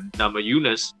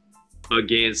Namajunas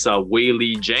against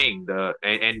Weili Zhang.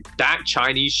 And that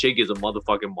Chinese chick is a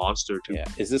motherfucking monster too.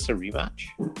 Yeah. Is this a rematch?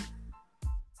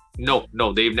 No,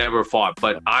 they've never fought.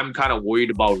 But I'm kind of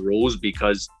worried about Rose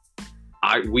because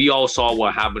we all saw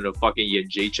what happened to fucking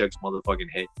Jędrzejczyk's motherfucking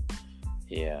head.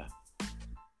 Yeah.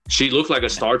 She looked like a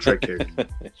Star Trek character.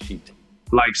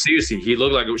 Like seriously, she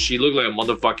looked like a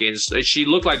motherfucking. She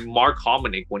looked like Mark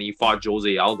Hominick when he fought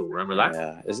Jose Aldo. Remember that?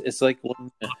 Yeah, it's like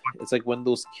when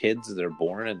those kids they're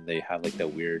born and they have like that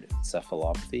weird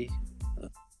encephalopathy.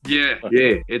 Yeah,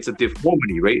 it's a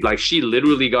deformity, right? Like she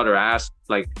literally got her ass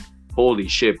like holy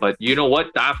shit. But you know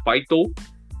what? That fight though,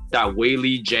 that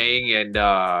Weili Zhang and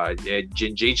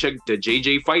Jędrzejczyk, the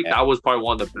JJ fight, that was probably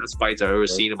one of the best fights I've ever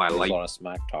seen in my life. A lot of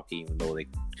smack talking, even though they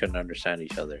couldn't understand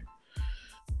each other.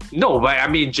 No, but I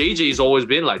mean, JJ's always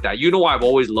been like that. You know, I've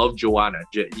always loved Joanna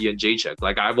Jędrzejczyk.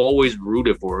 Like, I've always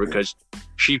rooted for her because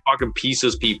she fucking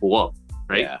pieces people up,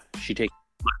 right? Yeah, she takes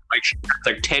she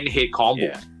has like 10 hit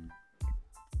combos,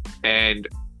 and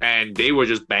they were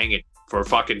just banging for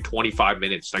fucking 25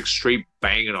 minutes, like straight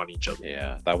banging on each other.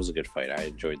 Yeah, that was a good fight. I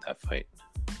enjoyed that fight.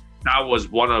 That was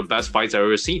one of the best fights I've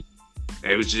ever seen.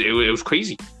 It was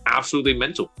crazy, absolutely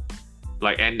mental.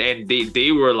 Like and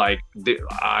they were like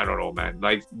I don't know, man.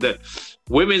 Like the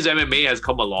women's MMA has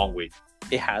come a long way.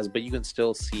 It has, but you can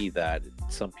still see that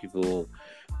some people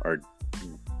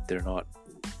they're not.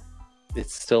 It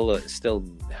still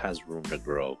has room to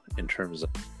grow in terms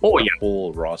of the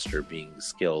whole roster being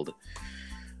skilled.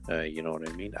 You know what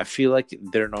I mean? I feel like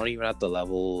they're not even at the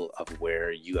level of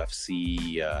where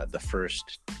UFC the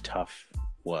first Tough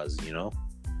was. You know?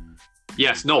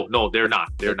 Yes. No. They're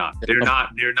not. They're not at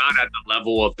the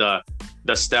level of the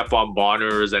Stephon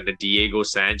Bonners and the Diego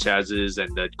Sanchez's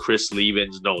and the Chris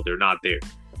Levens. No, they're not there.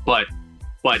 But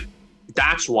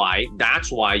that's why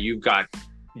you've got,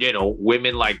 you know,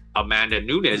 women like Amanda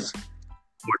Nunes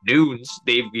or Nunes.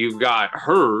 You've got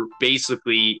her,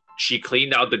 basically she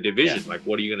cleaned out the division. Like,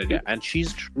 what are you gonna do? And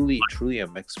she's truly a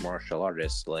mixed martial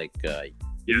artist. Like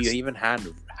you even had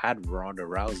Ronda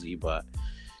Rousey, but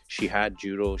she had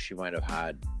judo. She might have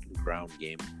had ground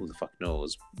game. Who the fuck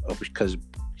knows? Because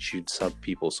she'd sub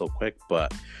people so quick,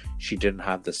 but she didn't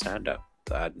have the stand up.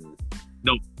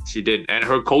 No, she didn't. And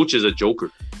her coach is a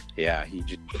joker. Yeah,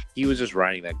 he was just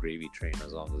riding that gravy train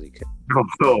as long as he could.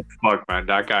 Oh fuck, man,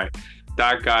 that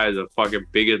guy is a fucking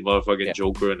biggest motherfucking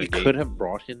joker in the game. He could have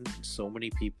brought in so many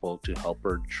people to help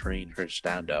her train her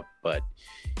stand up, but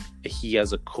he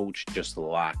as a coach just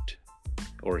lacked,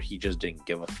 or he just didn't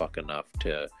give a fuck enough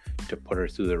to put her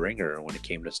through the ringer when it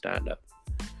came to stand up.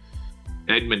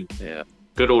 Edmund, yeah,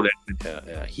 good old Edmund.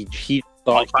 Yeah. He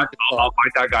thought I'll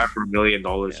fight that guy for $1 million.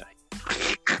 Yeah,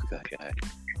 that guy.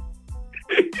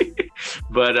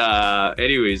 But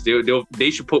anyways,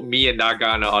 they should put me and that guy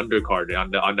on the undercard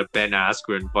on the Ben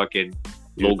Askren fucking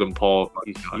Logan Paul.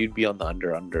 You'd be on the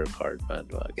undercard, man.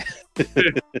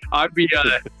 I'd be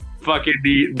fucking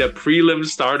the prelims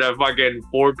start at fucking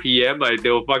 4 p.m. Like,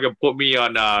 they'll fucking put me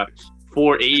on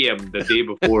 4 a.m. the day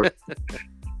before.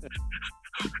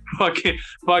 fucking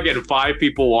 5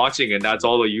 people watching, and that's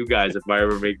all of you guys if I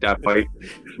ever make that fight.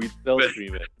 We still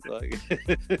stream it. No,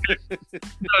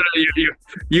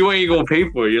 you ain't gonna pay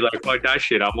for it. You're like, fuck that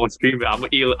shit. I'm gonna stream it. I'm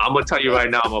gonna tell you right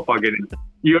now. I'm gonna fucking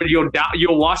you'll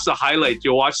watch the highlights.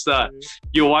 You'll watch the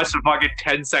fucking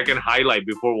 10-second highlight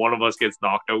before one of us gets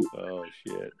knocked out. Oh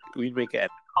shit. We'd make an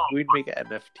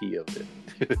NFT of it.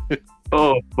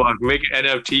 Oh fuck! Make an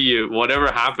NFT.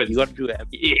 Whatever happens, you gotta do it.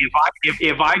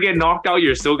 If I get knocked out,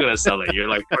 you're still gonna sell it. You're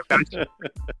like, fuck that shit.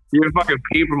 You're gonna fucking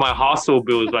pay for my hospital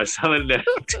bills by selling an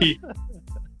NFT.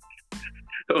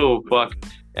 Oh fuck!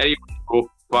 Anyway,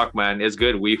 fuck man, it's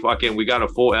good. We got a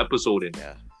full episode in.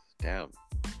 Yeah, damn.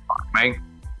 Fuck, man.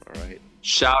 All right.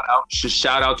 Shout out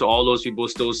to all those people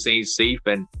still staying safe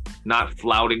and not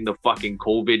flouting the fucking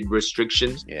COVID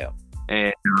restrictions. Yeah.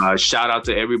 And shout out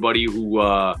to everybody who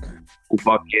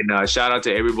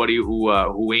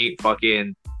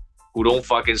don't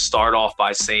fucking start off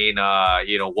by saying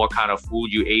what kind of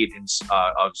food you ate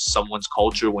of someone's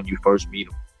culture when you first meet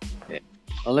them. Yeah.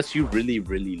 Unless you really,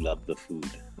 really love the food.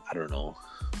 I don't know.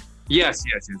 Yes.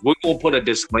 We're gonna put a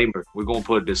disclaimer.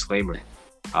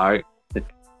 All right.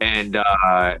 And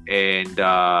a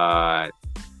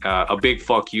big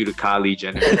fuck you to Kylie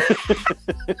Jenner.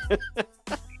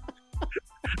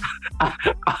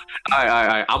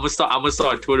 I'm gonna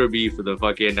start a Twitter beef for the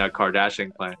fucking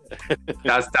Kardashian clan.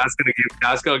 That's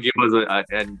gonna give us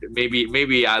and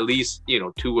maybe at least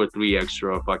 2 or 3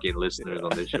 extra fucking listeners on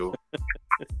this show.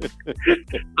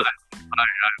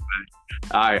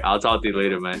 All right, I'll talk to you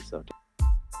later, man.